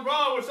what's going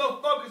wrong. We're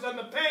so focused on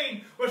the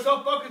pain. We're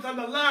so focused on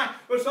the lack.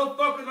 We're so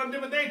focused on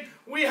different things.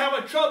 We have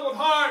a troubled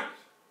heart.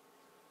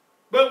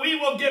 But we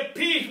will get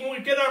peace when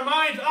we get our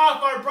minds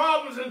off our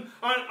problems and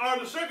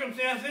the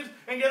circumstances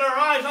and get our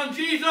eyes on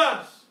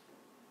Jesus.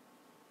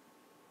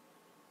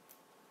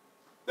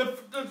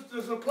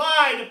 The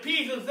supply, the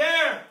peace is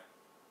there.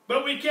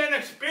 But we can't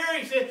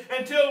experience it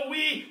until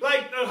we,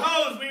 like the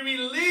hose, we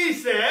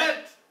release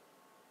it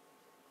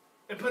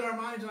and put our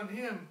minds on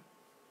Him.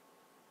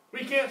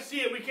 We can't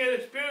see it. We can't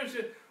experience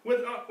it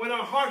when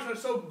our hearts are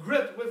so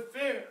gripped with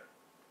fear.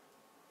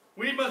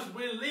 We must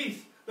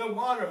release the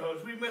water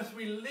hose. We must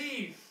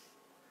release.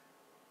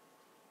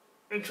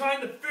 And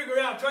trying to figure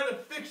out, trying to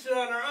fix it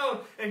on our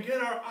own and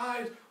get our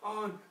eyes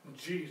on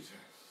Jesus.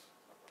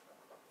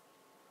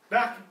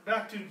 Back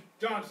to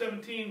John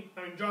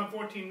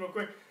 14 real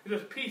quick. It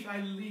says, peace I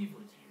leave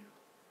with you.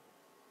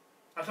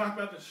 I talk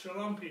about the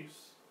shalom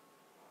peace.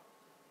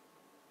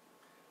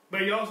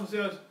 But He also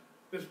says,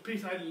 this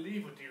peace I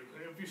leave with you.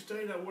 And if you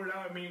study that word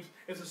out, it means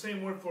it's the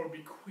same word for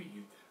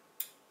bequeathed.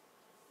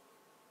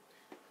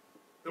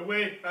 The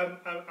way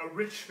a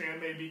rich man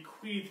may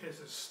bequeath his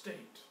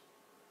estate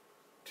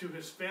to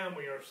his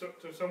family or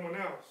to someone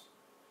else.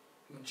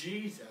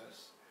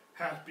 Jesus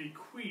has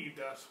bequeathed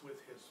us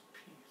with His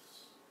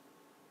peace.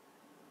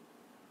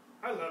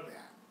 I love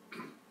that.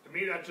 To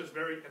me, that's just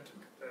very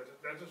intimate.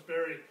 That's just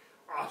very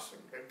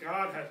awesome. And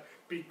God has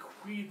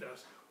bequeathed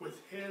us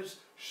with His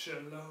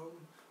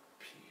shalom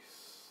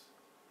peace.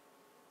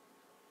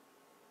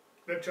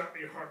 Let not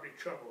your heart be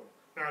troubled,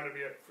 not to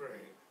be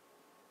afraid.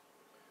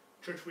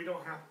 Church, we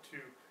don't have to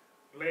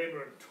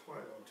labor and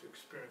toil to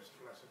experience His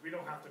blessings. We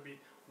don't have to be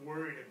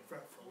worried and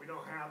fretful. We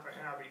don't have to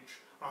have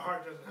our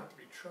heart doesn't have to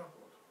be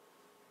troubled.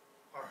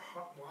 Our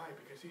heart, why?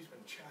 Because He's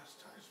been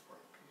chastised for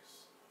our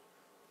peace.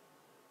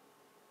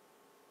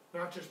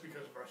 Not just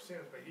because of our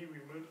sins, but He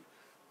removed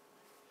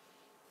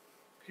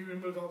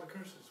all the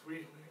curses.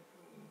 We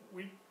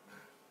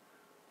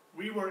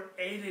were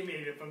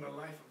alienated from the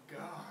life of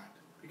God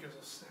because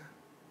of sin.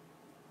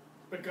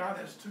 But God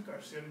has took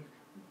our sin,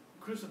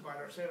 crucified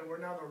our sin, and we're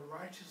now the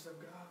righteous of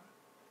God.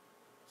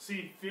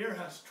 See, fear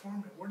has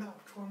torment. We're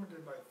not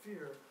tormented by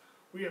fear.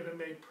 We have been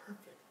made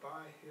perfect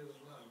by His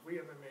love. We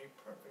have been made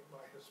perfect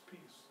by His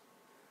peace.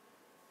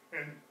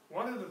 And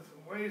one of the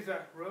ways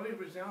that really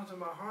resounds in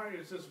my heart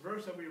is this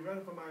verse that we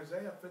read from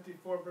Isaiah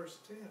 54, verse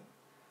 10.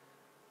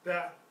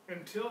 That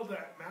until the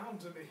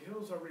mountains and the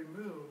hills are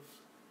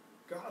removed,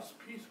 God's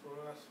peace for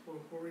us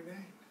will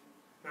remain.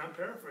 Now I'm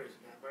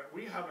paraphrasing that, but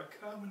we have a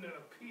covenant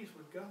of peace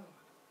with God.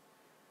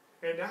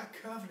 And that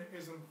covenant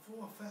is in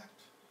full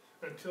effect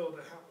until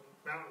the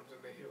mountains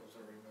and the hills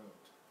are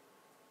removed.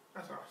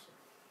 That's awesome.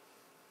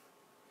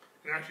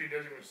 And actually, it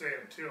doesn't even say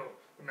until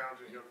the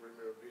mountains and hills are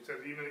removed. It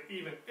says even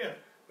if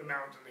the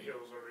mountains and the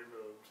hills are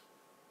removed,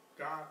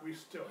 God, we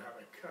still have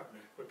a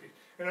covenant with peace.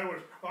 In other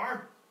words,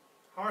 our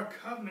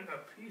covenant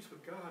of peace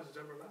with God is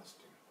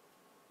everlasting.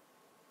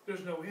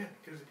 There's no end,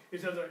 because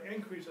it says an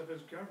increase of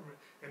His government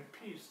and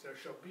peace there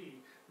shall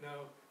be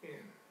no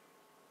end.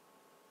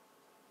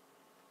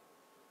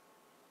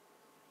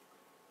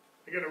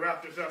 I'm going to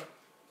wrap this up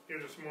here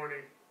this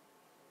morning.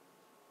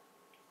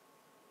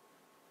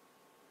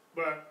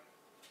 But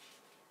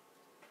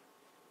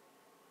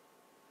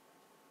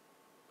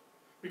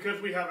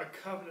because we have a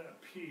covenant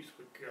of peace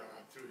with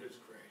God through His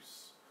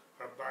grace,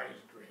 or by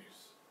His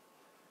grace,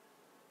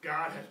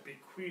 God has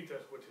bequeathed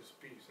us with His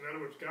peace. In other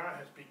words, God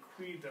has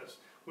bequeathed us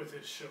with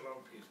His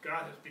shalom peace.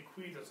 God has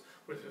bequeathed us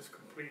with His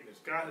completeness.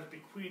 God has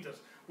bequeathed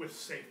us with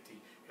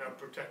safety and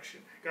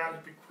protection. God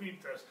has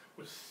bequeathed us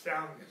with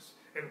soundness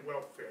and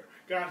welfare.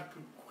 God has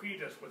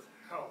bequeathed us with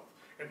health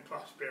and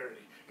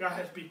prosperity. God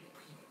has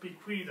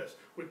bequeathed us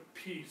with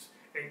peace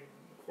and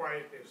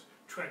quietness,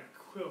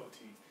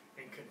 tranquility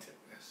and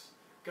contentness.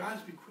 God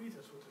has bequeathed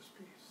us with His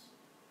peace.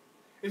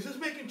 Is this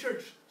making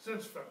church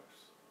sense, folks?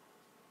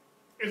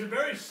 It's a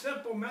very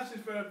simple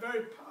message, but a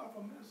very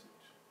powerful message.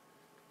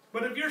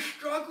 But if you're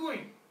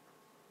struggling,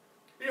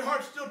 your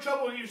heart's still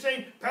troubled, and you're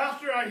saying,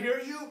 Pastor, I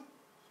hear you.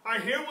 I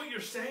hear what you're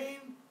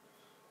saying.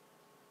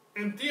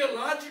 And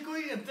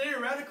theologically and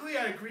theoretically,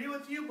 I agree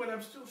with you, but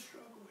I'm still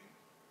struggling.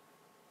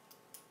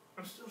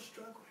 I'm still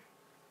struggling.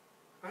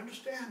 I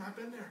understand. I've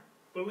been there.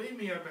 Believe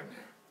me, I've been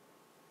there.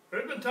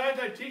 There have been times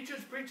I teach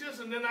this, preach this,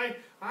 and then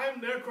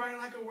I'm there crying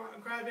like a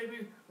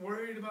crybaby,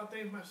 worried about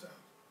things myself.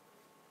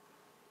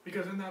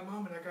 Because in that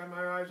moment, I got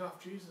my eyes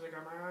off Jesus. I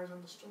got my eyes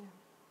on the storm.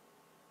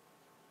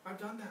 I've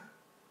done that.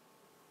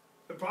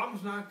 The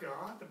problem's not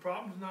God. The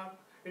problem's not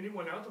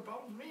anyone else. The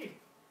problem's me.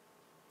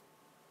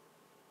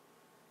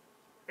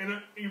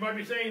 And you might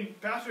be saying,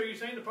 Pastor, are you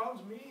saying the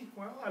problem's me?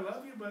 Well, I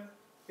love you, but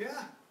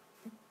yeah.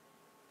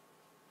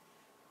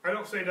 I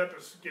don't say that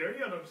to scare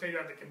you. I don't say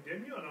that to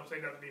condemn you. I don't say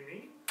that to be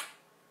mean.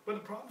 But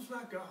the problem's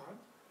not God.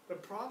 The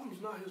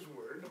problem's not His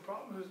Word. The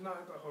problem is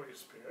not the Holy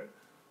Spirit.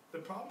 The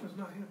problem is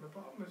not Him. The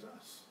problem is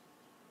us.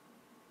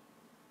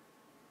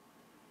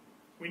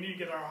 We need to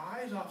get our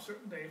eyes off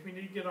certain things. We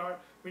need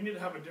to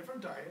have a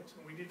different diet,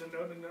 and we need to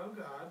know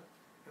God,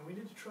 and we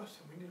need to trust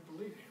Him. We need to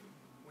believe Him.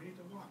 We need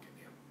to walk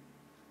in Him.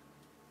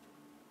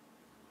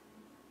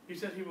 He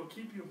said He will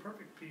keep you in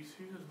perfect peace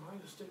whose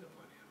mind is stayed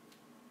upon Him.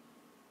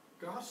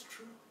 God's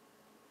true.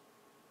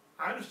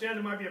 I understand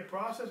it might be a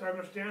process. I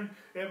understand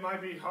it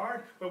might be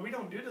hard, but we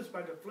don't do this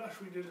by the flesh.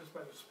 We do this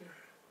by the Spirit.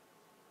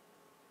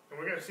 And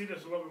we're going to see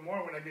this a little bit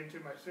more when I get into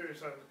my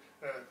series on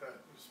the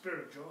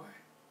spirit of joy.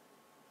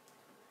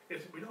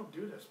 We don't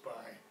do this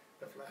by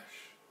the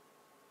flesh.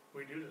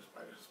 We do this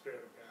by the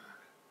Spirit of God.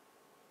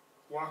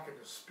 Walk in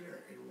the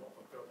Spirit and you won't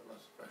fulfill the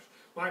lust of the flesh.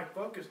 My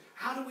focus,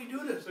 how do we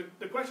do this?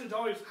 The question is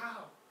always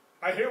how.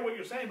 I hear what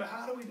you're saying, but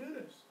how do we do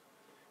this?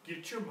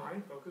 Get your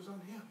mind focused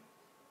on Him.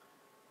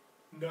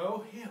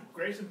 Know Him.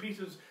 Grace and peace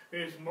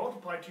is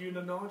multiplied to you in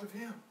the knowledge of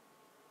Him.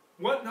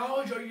 What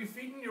knowledge are you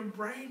feeding your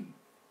brain?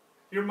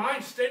 Your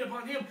mind stayed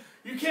upon Him.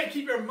 You can't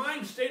keep your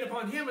mind stayed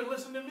upon Him and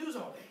listen to news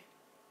all day.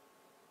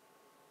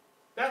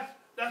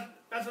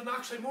 That's an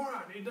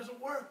oxymoron. It doesn't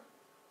work.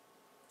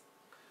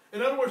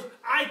 In other words,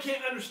 I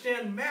can't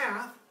understand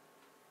math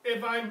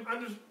if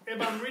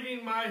I'm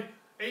reading my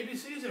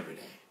ABCs every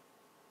day.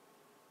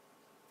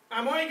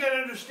 I'm only going to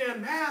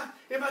understand math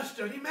if I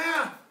study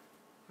math.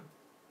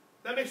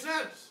 That makes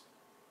sense.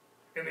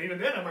 And even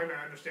then, I might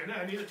not understand that.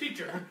 I need a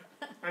teacher.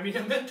 I need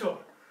a mentor.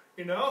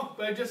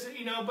 But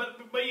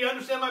but you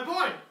understand my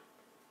point.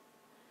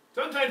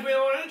 Sometimes we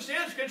don't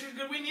understand scriptures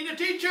because we need a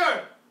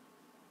teacher.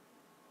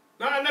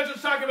 Now, I'm not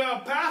just talking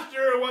about a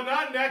pastor or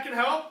whatnot, and that can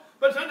help.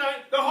 But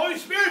sometimes the Holy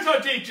Spirit's our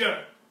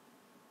teacher.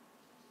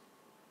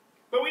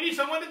 But we need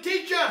someone to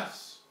teach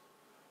us.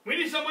 We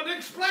need someone to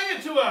explain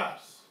it to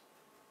us.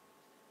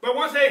 But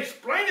once they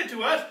explain it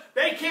to us,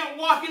 they can't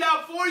walk it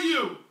out for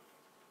you.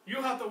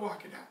 You have to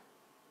walk it out.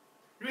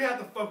 You have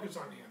to focus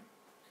on Him.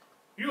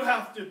 You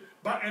have to,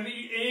 and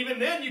even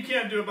then you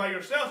can't do it by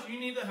yourself. You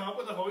need the help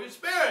of the Holy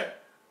Spirit.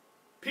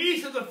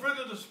 Peace is the fruit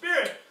of the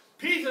Spirit.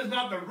 Peace is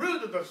not the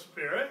root of the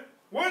Spirit.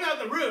 We're not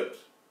the root.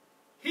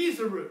 He's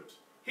the root.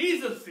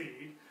 He's the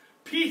seed.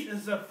 Peace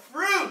is the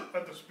fruit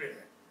of the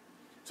Spirit.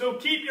 So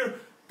keep your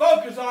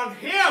focus on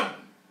Him.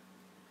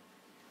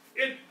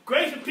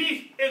 Grace and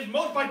peace is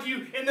multiplied to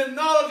you in the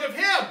knowledge of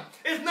Him.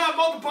 It's not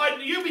multiplied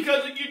to you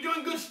because you're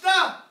doing good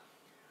stuff.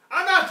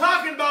 I'm not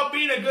talking about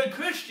being a good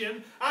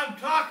Christian. I'm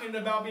talking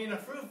about being a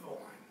fruitful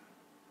one.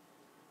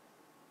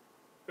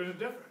 There's a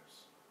difference.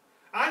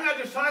 I'm not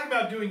just talking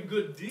about doing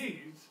good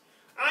deeds.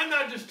 I'm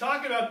not just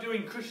talking about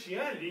doing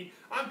Christianity.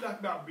 I'm talking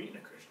about being a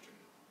Christian.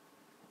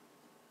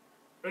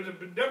 There's a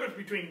difference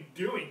between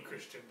doing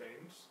Christian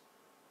things,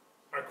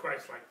 or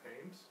Christ-like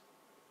things,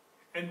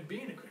 and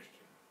being a Christian.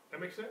 That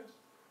makes sense?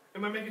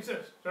 Am I making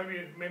sense?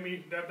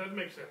 Maybe that doesn't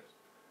make sense.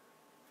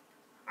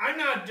 I'm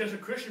not just a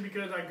Christian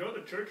because I go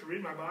to church,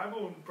 read my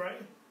Bible, and pray.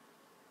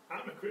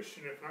 I'm a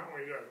Christian if not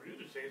only do I read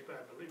the things, but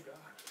I believe God.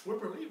 We're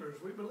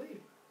believers. We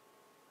believe.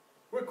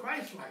 We're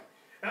Christ-like.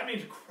 That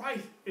means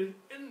Christ is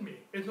in me.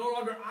 It's no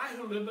longer I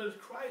who live, but it's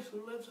Christ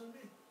who lives in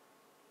me.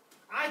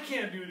 I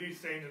can't do these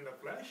things in the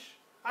flesh.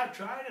 I've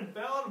tried and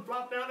failed and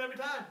flopped down every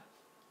time.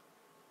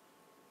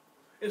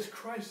 It's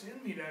Christ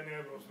in me that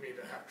enables me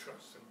to have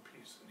trust and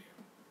peace in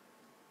Him.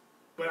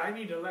 But I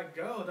need to let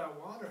go of that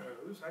water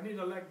hose. I need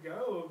to let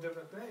go of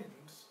different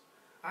things.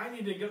 I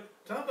need to go.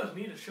 Some of us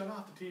need to shut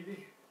off the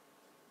TV.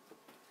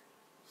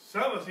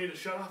 Some of us need to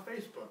shut off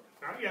Facebook.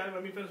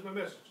 Let me finish my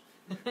message.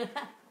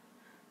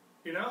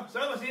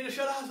 Some of us need to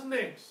shut off some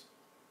things.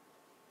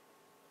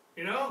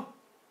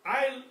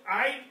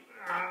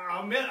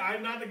 I'll admit,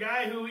 I'm not the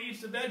guy who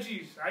eats the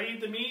veggies. I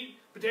eat the meat,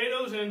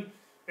 potatoes, and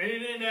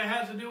anything that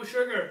has to do with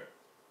sugar.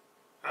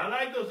 I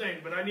like those things,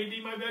 but I need to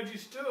eat my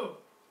veggies too.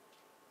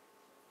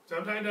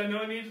 Sometimes I know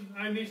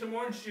I need some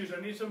orange juice. I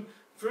need some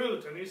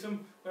fruit. I need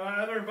some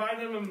other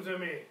vitamins in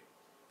me.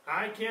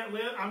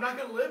 I'm not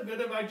going to live good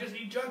if I just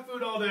eat junk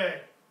food all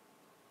day.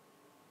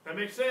 That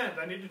makes sense.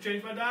 I need to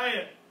change my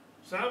diet.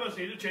 Some of us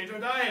need to change our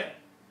diet.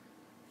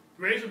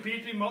 Grace and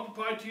peace be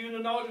multiplied to you in the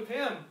knowledge of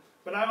Him.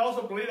 But I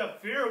also believe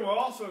that fear will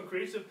also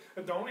increase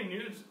if the only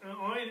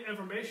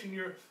information,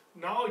 your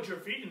knowledge you're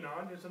feeding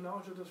on is the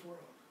knowledge of this world.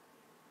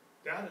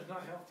 That is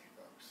not healthy,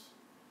 folks.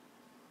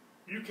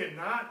 You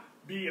cannot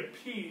be at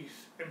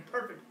peace, in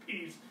perfect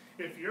peace,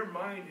 if your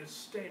mind is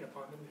stayed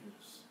upon the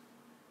news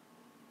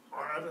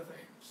or other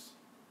things.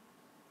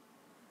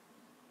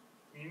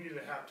 You need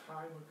to have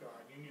time with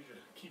God. You need to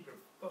keep your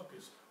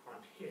focus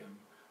on Him,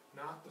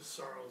 not the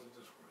sorrows of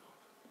this world.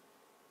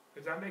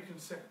 Is that making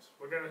sense?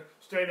 We're going to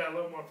study that a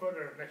little more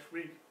further next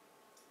week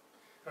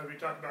as we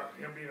talk about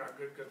Him being our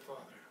good, good Father.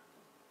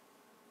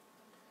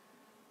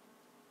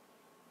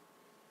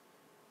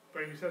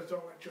 But he says,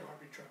 don't let your heart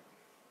be troubled.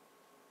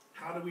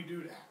 How do we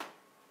do that?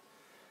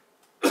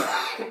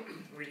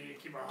 We need to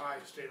keep our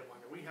eyes stayed upon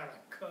it. We have a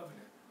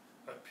covenant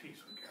of peace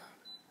with God.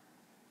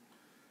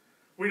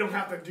 We don't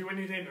have to do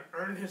anything to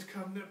earn his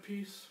covenant of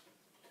peace.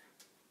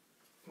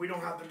 We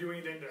don't have to do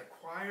anything to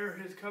acquire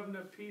his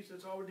covenant of peace.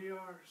 It's already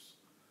ours.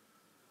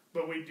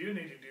 But we do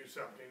need to do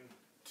something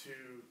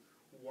to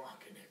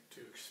walk in it,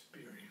 to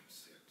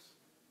experience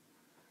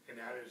it. And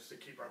that is to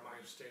keep our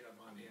minds stayed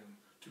upon him,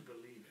 to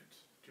believe it,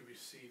 to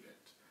receive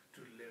it,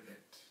 to live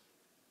it.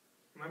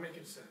 Am I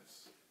making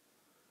sense?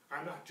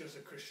 I'm not just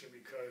a Christian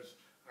because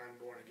I'm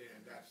born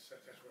again. That's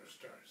where it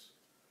starts.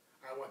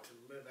 I want to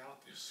live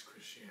out this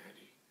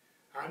Christianity.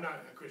 I'm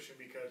not a Christian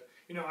because,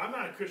 I'm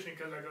not a Christian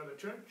because I go to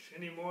church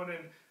any more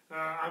than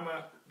I'm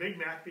a Big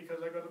Mac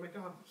because I go to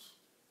McDonald's.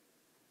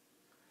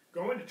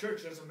 Going to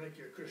church doesn't make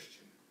you a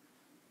Christian.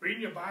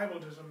 Reading your Bible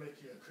doesn't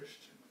make you a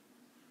Christian.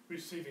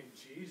 Receiving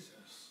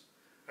Jesus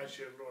as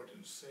your Lord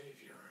and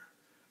Savior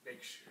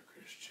makes you a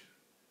Christian.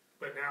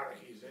 But now that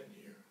he's in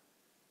you,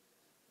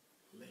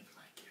 live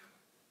like him.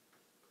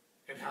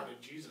 And how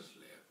did Jesus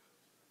live?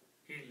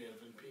 He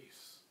lived in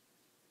peace.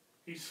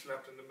 He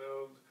slept in the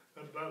middle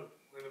of the boat,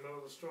 in the middle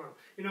of the storm.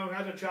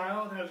 As a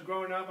child, as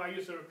growing up, I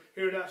used to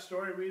hear that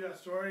story, read that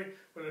story,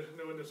 when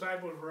the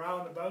disciples were out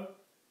on the boat.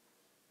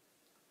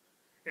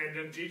 And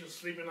then Jesus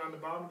sleeping on the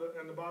bottom boat,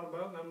 and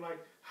I'm like,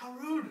 how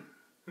rude.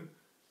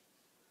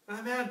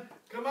 Man,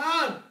 come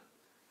on.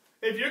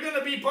 If you're going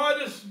to be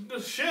part of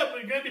this ship,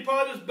 you're going to be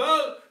part of this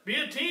boat, be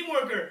a team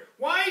worker.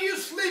 Why are you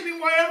sleeping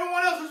while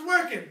everyone else is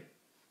working?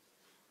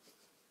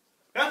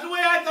 That's the way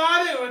I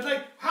thought it. It's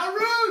like, how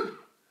rude.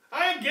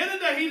 I get it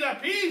that he's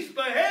at peace,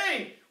 but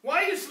hey,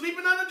 why are you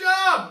sleeping on the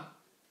job?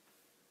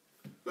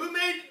 Who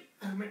made,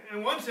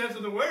 in one sense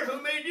of the word,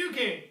 who made you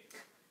king?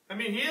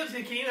 He is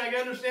the king, I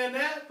can understand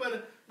that,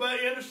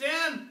 but you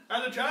understand,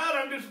 as a child,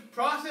 I'm just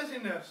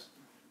processing this.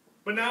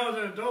 But now as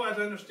an adult, as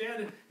I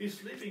understand it, he's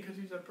sleeping because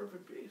he's at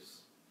perfect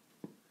peace.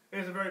 And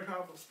it's a very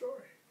powerful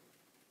story.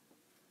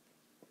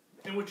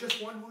 And with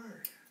just one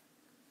word,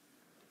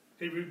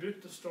 he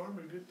rebuked the storm,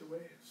 rebuked the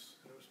waves,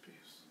 and it was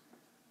peace.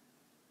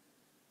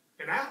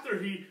 And after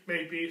he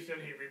made peace, then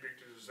he rebuked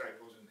his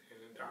disciples and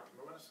taught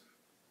them a lesson.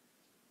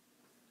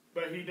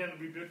 But he didn't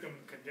rebuke them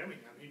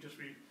condemning them. He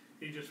just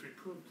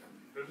reproved them.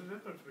 There's a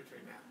difference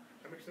between that.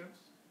 That makes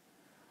sense?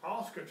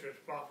 All Scripture is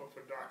profitable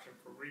for doctrine,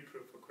 for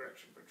reproof, for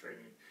correction, for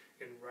training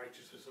in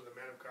righteousness, so the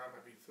man of God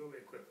might be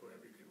thoroughly equipped for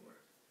every good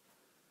work.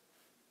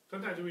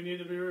 Sometimes we need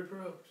to be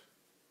reproved.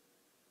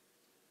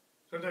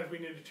 Sometimes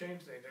we need to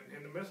change things. And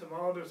in the midst of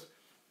all this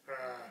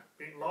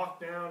being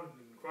locked down,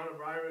 and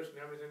coronavirus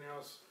and everything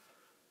else,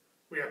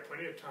 we have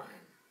plenty of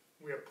time.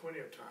 We have plenty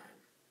of time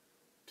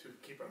to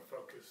keep our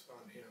focus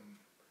on him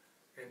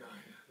and not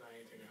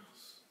anything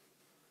else.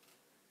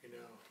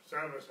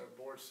 Some of us are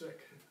bored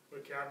sick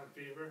with cabin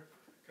fever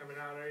coming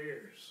out of our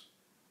ears.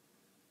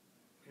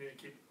 We need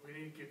to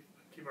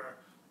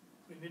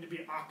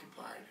be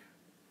occupied.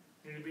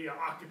 We need to be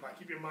occupied.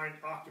 Keep your mind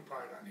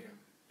occupied on him.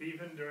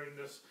 Even during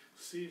this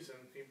season,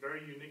 a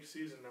very unique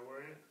season that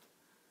we're in.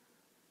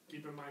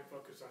 Keep your mind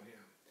focused on him.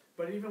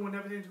 But even when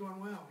everything's going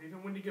well,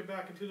 even when you get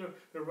back into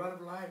the rut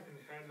of life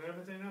and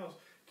everything else,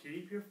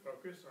 keep your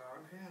focus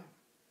on him.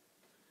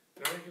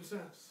 Does that make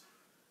sense?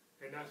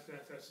 And that's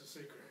the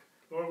secret.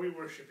 Lord, we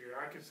worship you.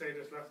 I could say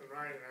this left and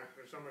right, and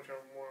there's so much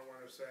more I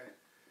want to say.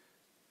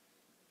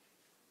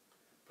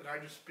 But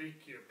I just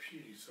speak your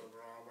peace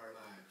over all of our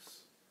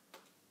lives.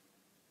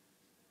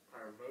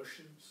 Our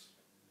emotions,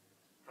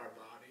 our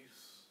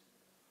bodies,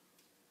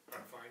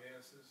 our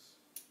finances,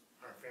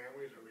 our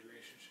families, our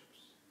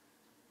relationships.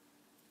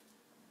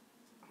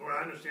 Lord,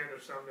 I understand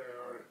there's some that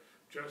are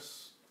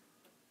just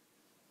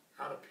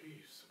out of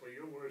peace. But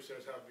your word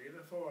says, how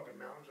beautiful are the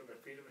mountains of the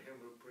feet of him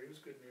who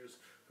brings good news,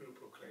 who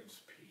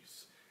proclaims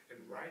peace. And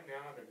right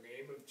now, in the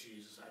name of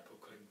Jesus, I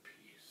proclaim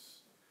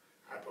peace.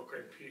 I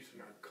proclaim peace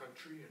in our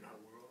country, in our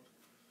world.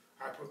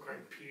 I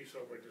proclaim peace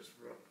over this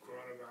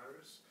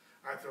coronavirus.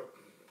 I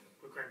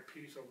proclaim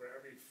peace over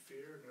every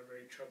fear and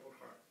every troubled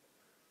heart.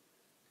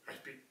 I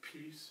speak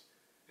peace.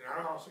 And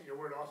your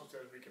word also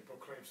says we can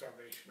proclaim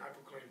salvation. I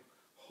proclaim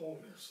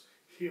wholeness,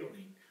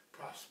 healing,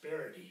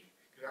 prosperity.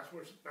 That's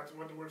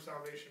what the word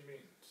salvation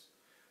means.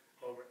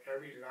 Over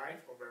every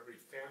life, over every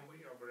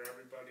family, over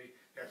everybody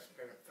that's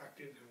been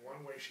affected in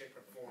one way, shape,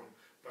 or form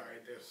by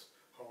this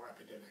whole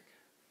epidemic.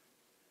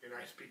 And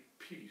I speak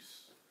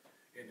peace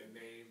in the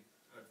name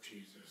of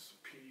Jesus.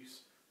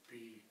 Peace,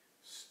 be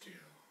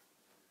still.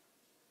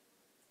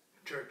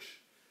 Church,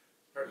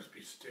 let us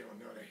be still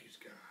and know that he's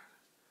God.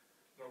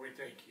 Lord, we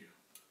thank you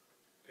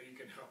that you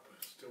can help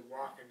us to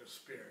walk in the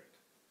Spirit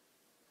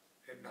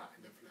and not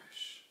in the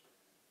flesh.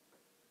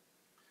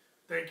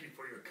 Thank you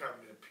for your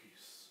covenant of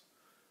peace.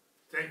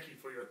 Thank you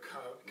for your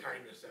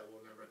kindness that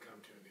will never come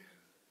to an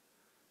end.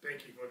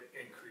 Thank you for the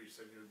increase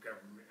of your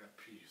government of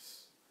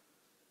peace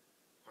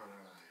on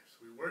our lives.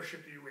 We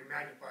worship you. We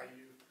magnify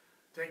you.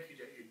 Thank you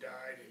that you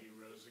died and you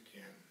rose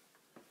again,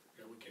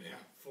 that we can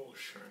have full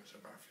assurance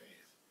of our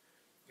faith.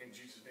 In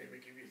Jesus' name we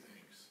give you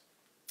thanks.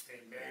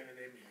 Amen and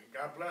amen.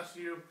 God bless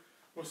you.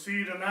 We'll see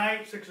you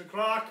tonight, 6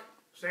 o'clock,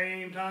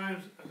 same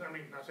times,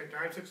 not same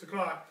time, 6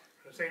 o'clock,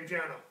 the same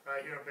channel,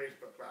 right here on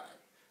Facebook Live.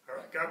 All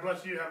right, God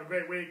bless you. Have a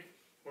great week.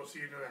 We'll see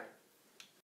you tonight.